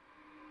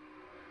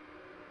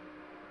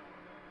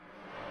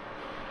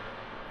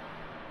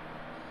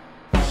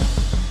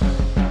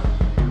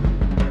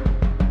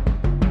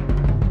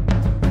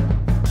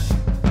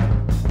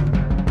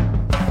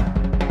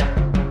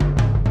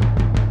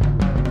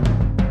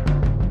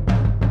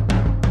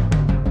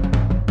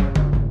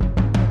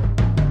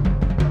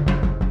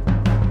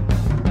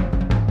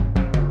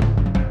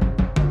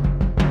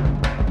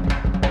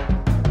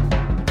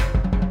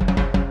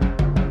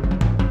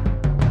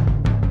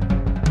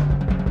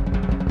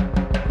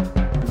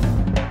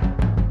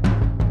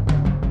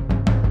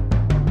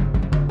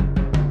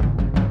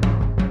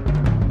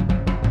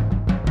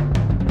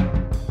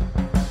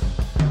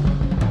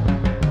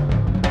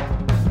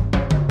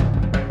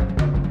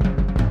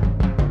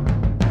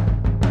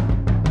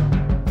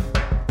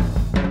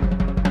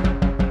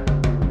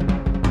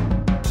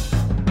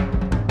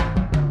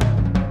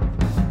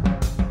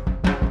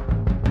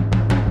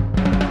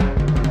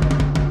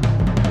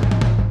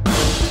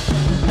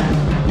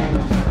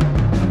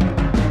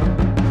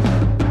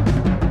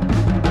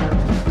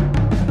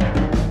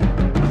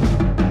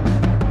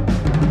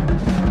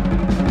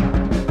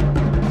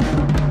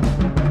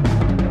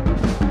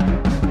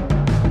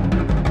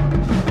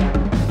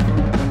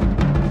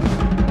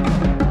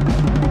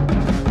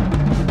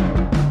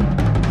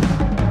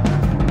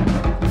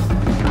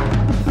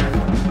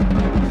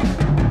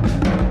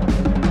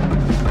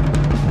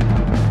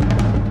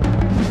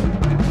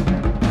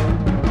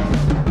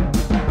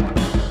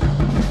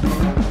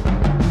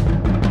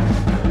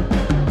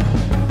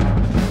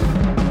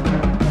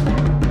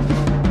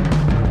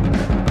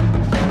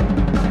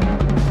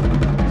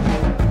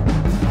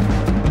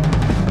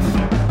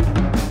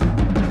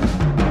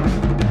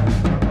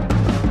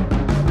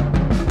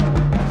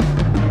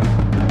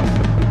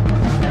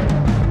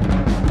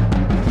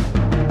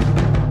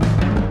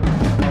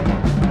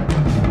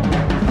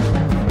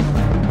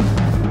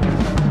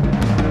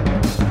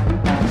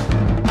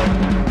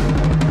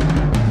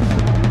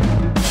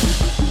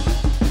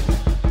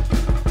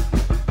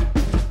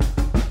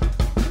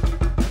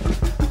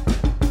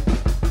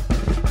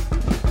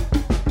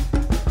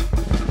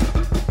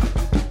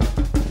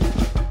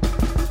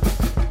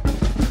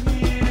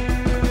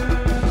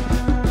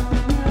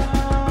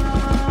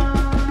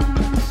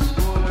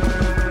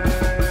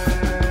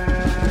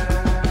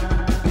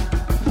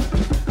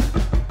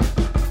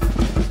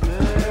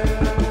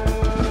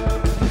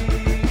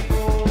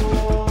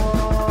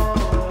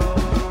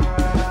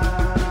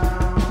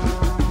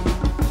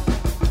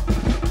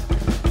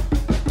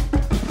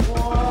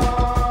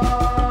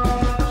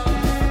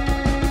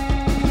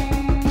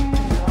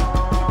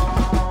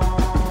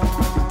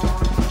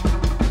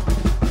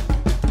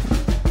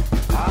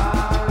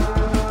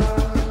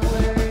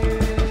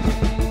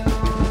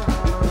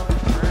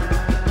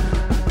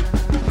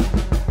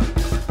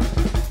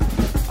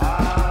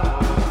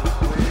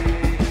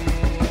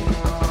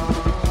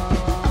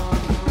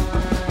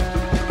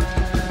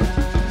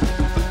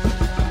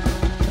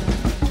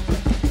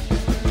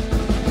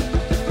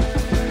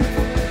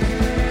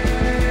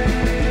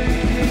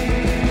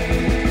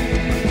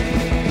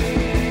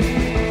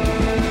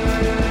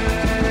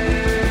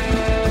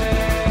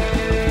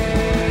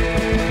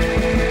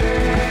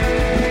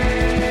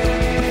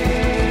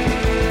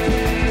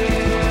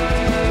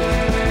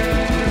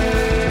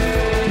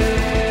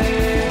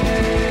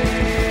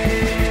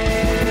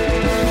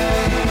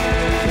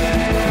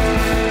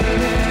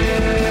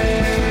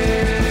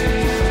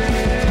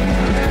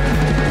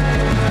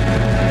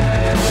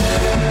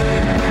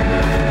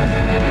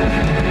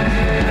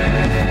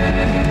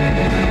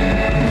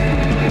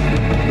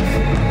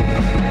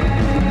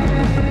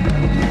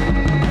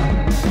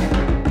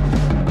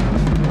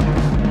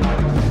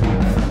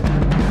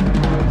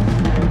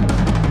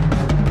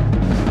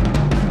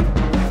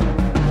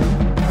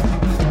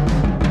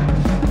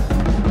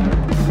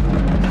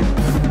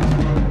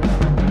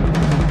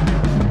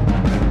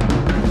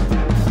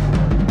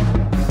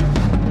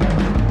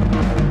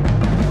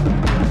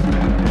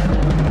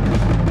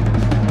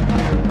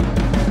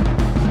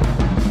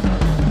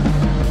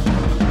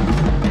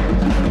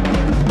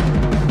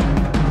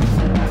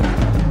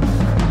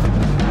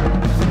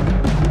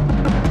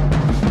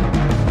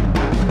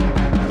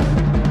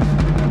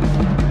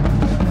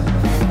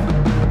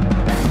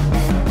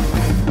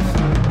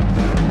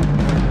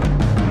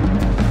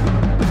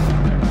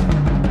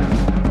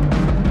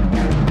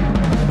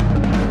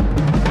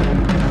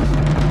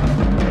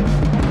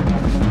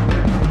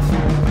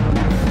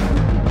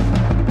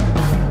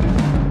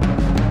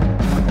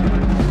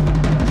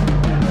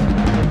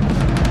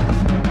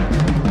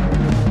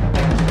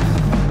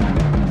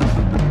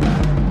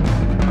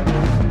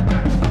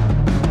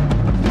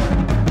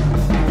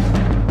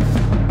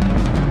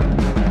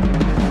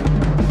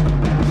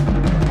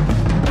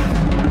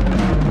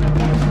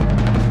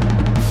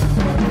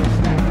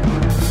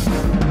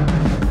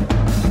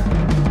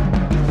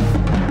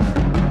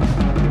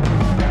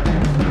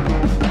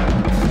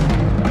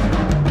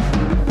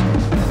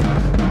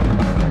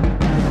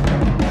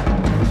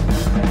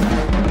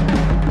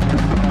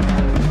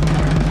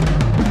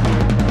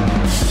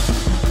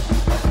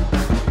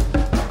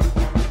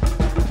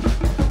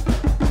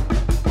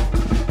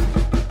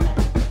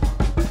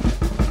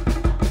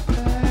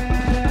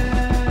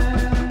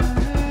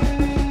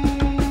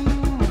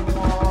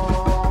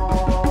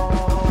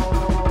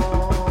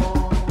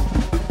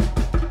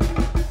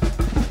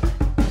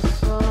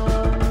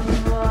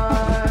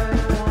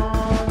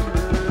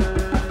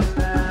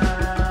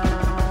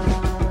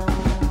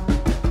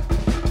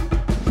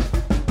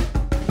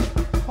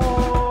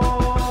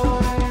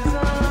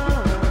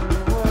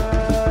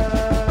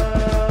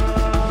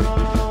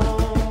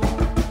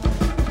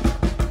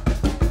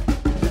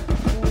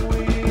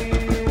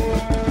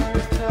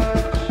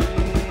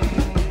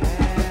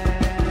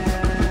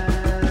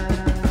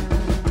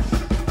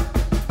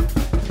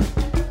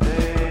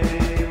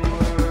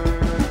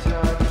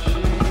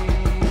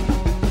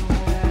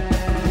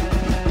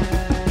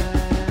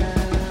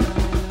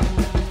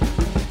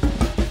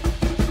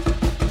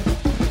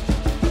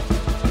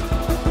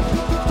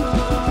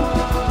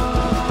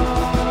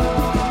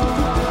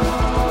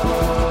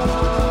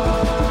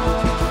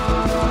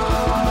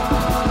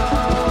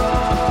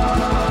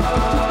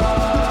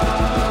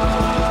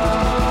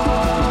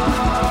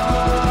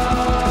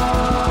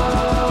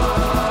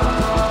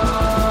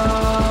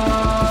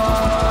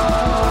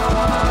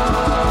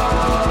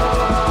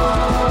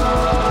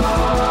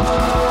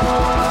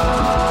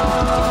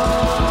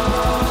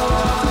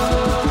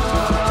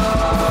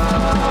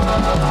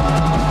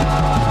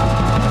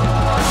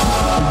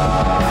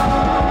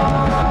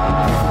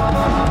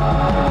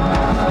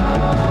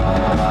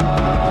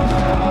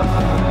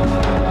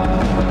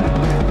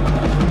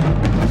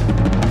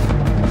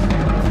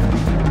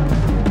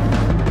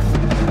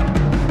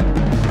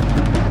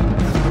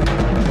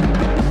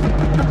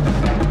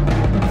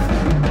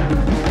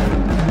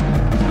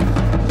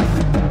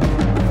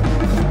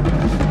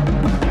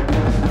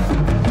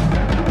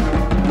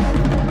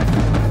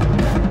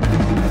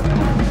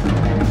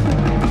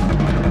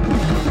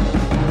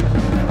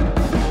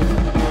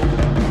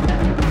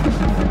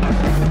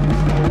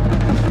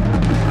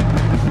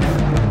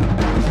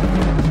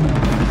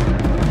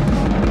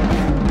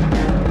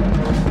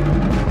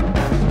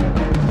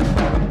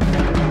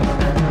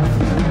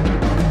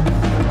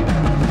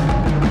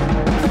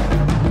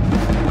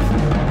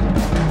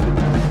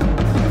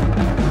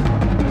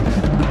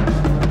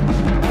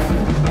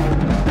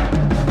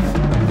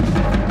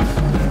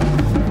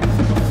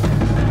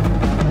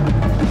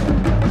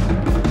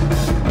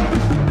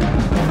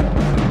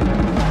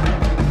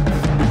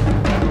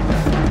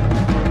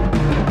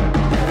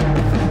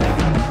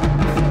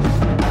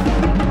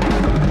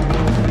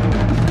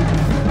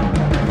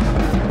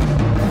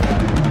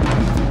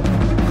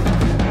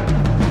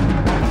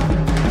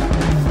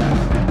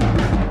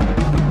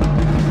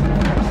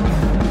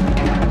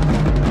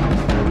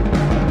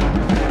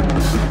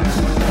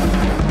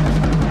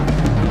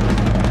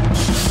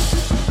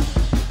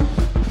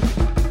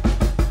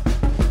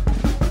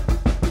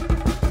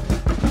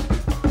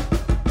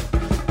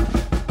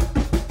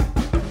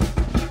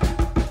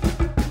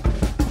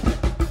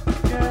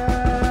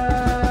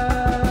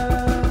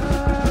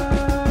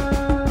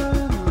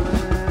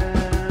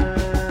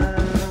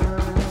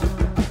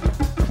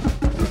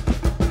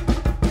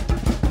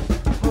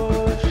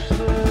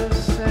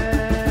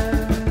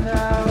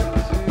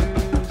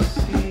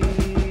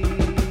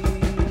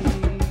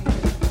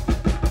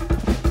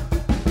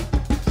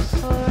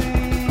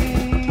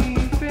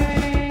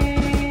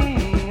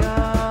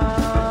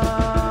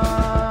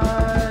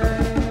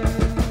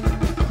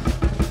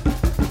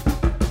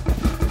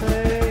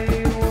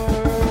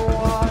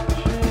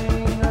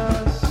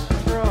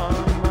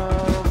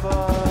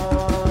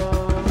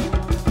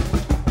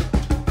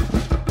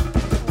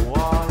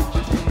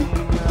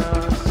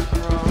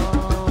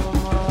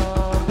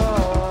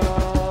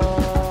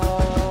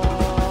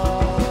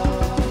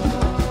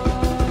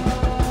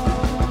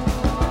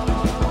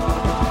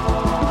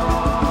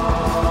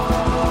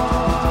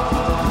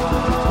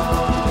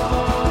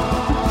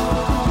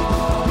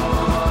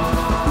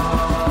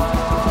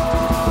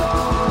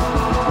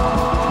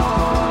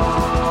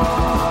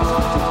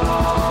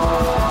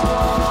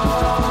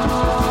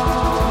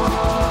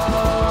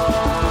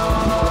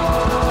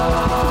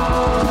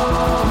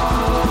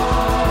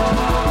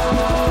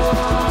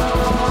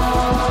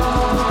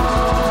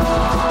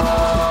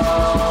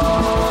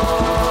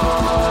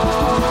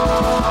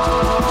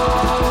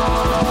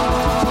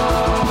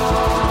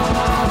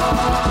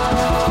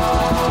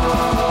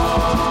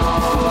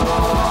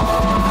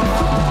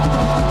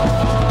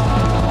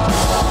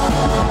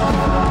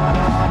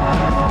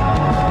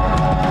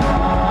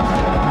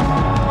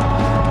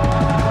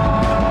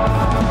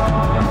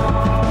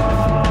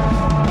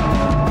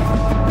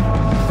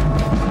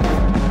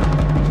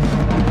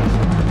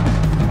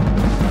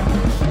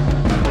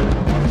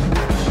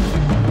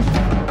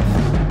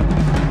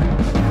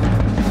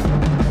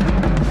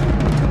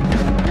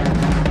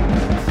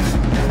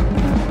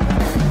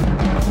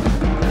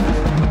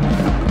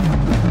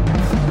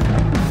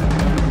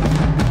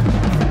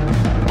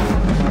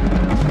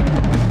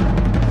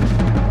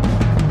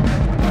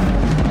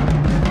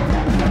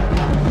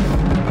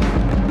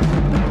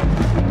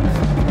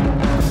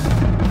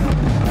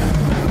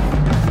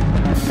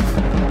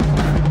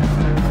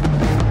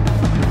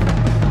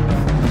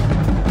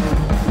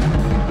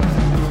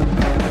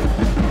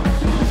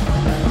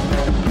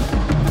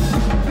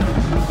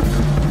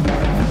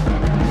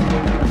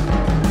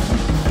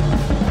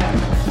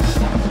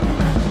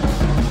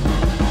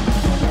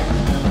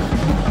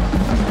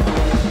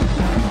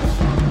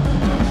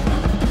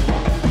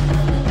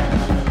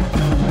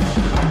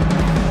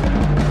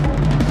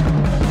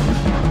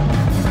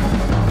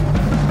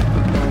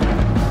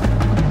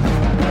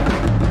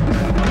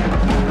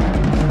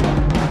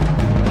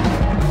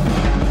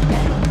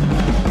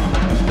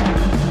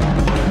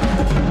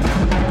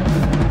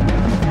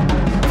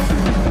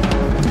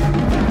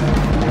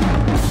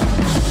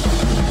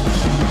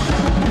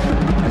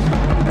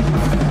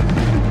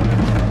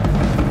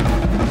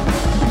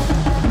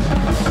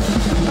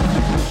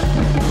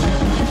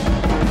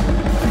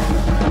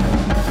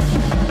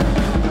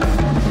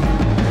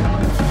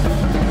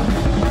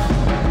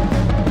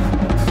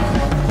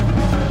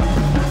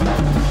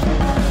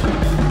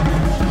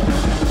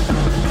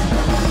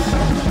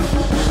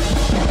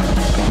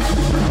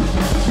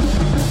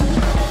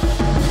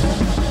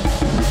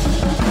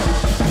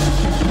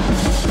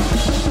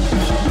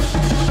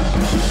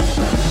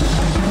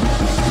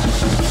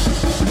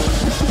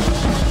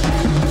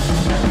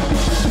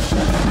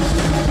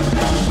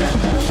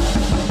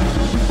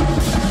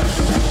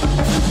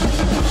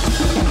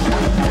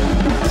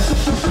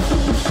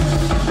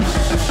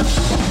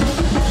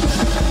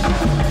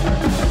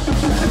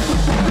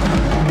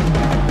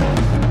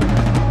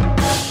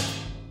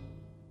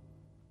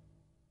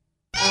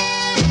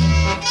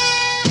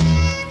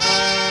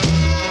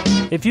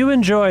 If you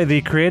enjoy the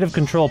Creative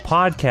Control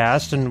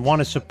podcast and want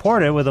to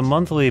support it with a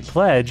monthly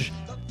pledge,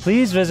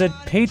 please visit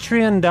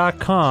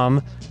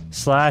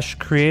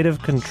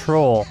patreon.com/Creative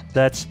Control.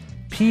 That's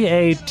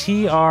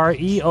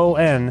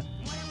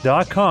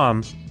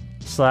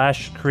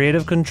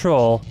patreon.com/Creative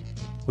Control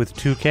with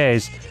 2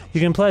 Ks.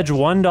 You can pledge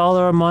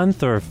 $1 a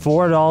month or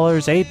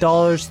 $4,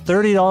 $8,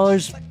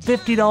 $30,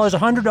 $50,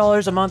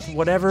 $100 a month,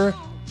 whatever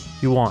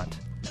you want.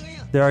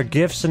 There are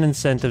gifts and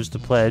incentives to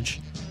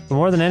pledge. But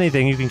more than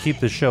anything, you can keep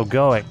the show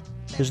going.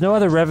 There's no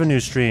other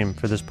revenue stream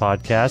for this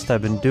podcast.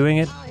 I've been doing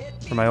it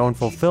for my own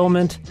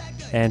fulfillment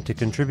and to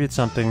contribute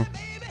something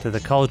to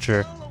the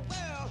culture.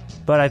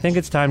 But I think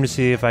it's time to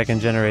see if I can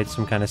generate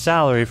some kind of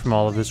salary from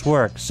all of this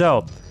work.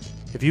 So,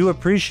 if you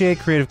appreciate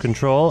Creative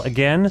Control,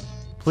 again,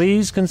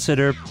 please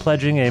consider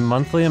pledging a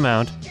monthly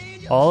amount.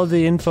 All of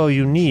the info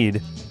you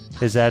need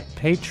is at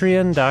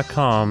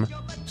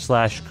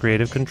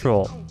patreon.com/Creative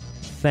Control.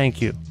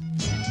 Thank you.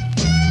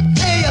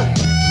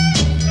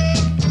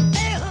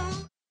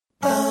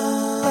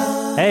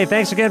 Hey,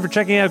 thanks again for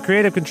checking out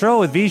Creative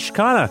Control with Vish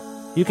Khanna.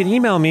 You can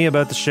email me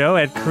about the show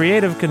at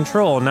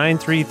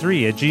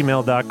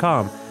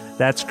creativecontrol933@gmail.com.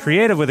 That's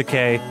creative with a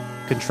K,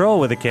 control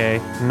with a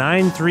K,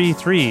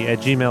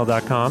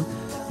 933@gmail.com.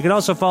 You can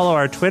also follow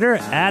our Twitter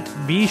at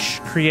Vish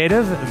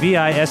Creative,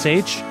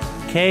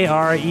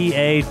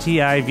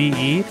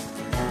 VISHKREATIVE.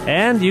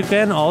 And you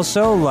can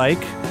also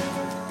like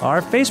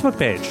our Facebook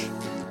page.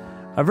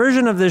 A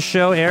version of this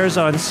show airs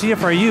on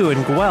CFRU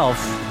in Guelph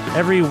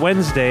every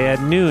Wednesday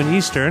at noon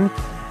Eastern,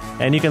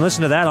 and you can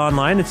listen to that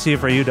online at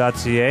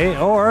cfru.ca,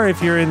 or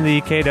if you're in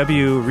the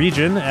KW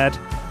region at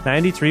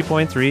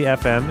 93.3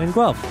 FM in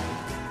Guelph.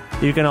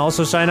 You can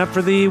also sign up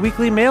for the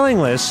weekly mailing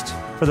list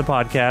for the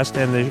podcast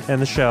and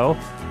the show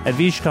at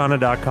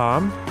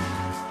vishkhanna.com,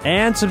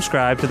 and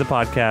subscribe to the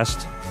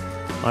podcast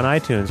on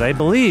iTunes. I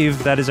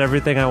believe that is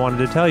everything I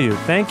wanted to tell you.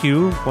 Thank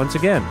you once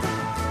again.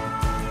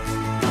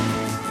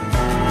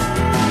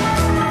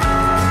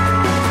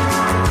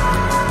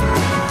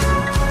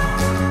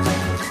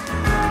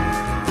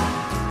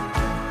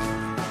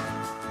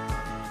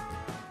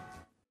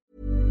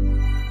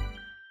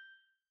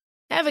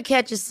 Ever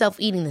catch yourself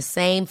eating the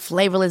same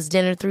flavorless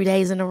dinner 3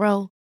 days in a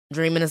row?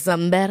 Dreaming of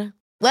something better?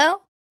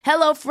 Well,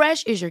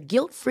 HelloFresh is your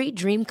guilt-free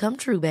dream come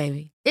true,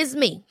 baby. It's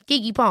me,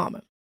 Keke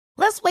Palmer.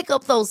 Let's wake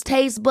up those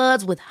taste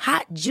buds with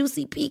hot,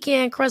 juicy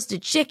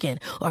pecan-crusted chicken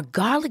or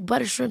garlic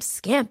butter shrimp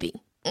scampi.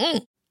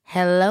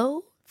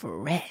 Hello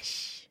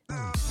Fresh.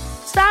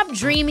 Stop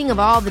dreaming of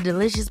all the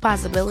delicious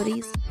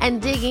possibilities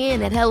and dig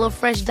in at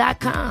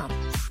HelloFresh.com.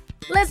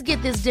 Let's get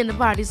this dinner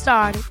party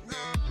started.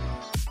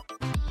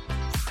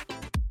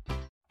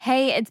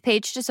 Hey, it's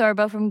Paige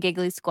DeSorbo from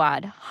Giggly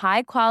Squad.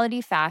 High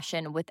quality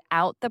fashion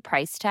without the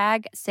price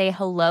tag. Say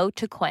hello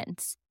to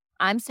Quince.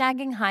 I'm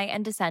snagging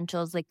high-end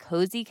essentials like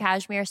cozy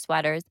cashmere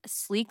sweaters,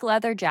 sleek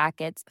leather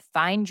jackets,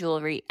 fine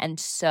jewelry, and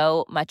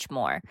so much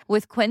more.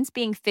 With Quince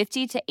being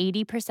 50 to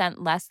 80%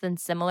 less than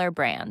similar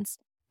brands.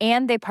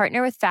 And they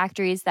partner with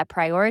factories that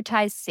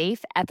prioritize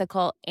safe,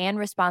 ethical, and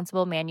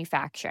responsible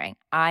manufacturing.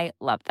 I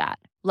love that.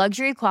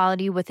 Luxury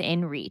quality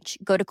within reach.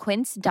 Go to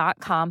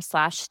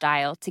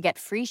quince.com/style to get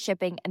free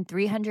shipping and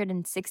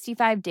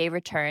 365-day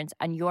returns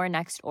on your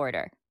next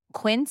order.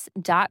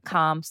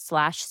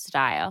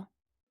 Quince.com/style.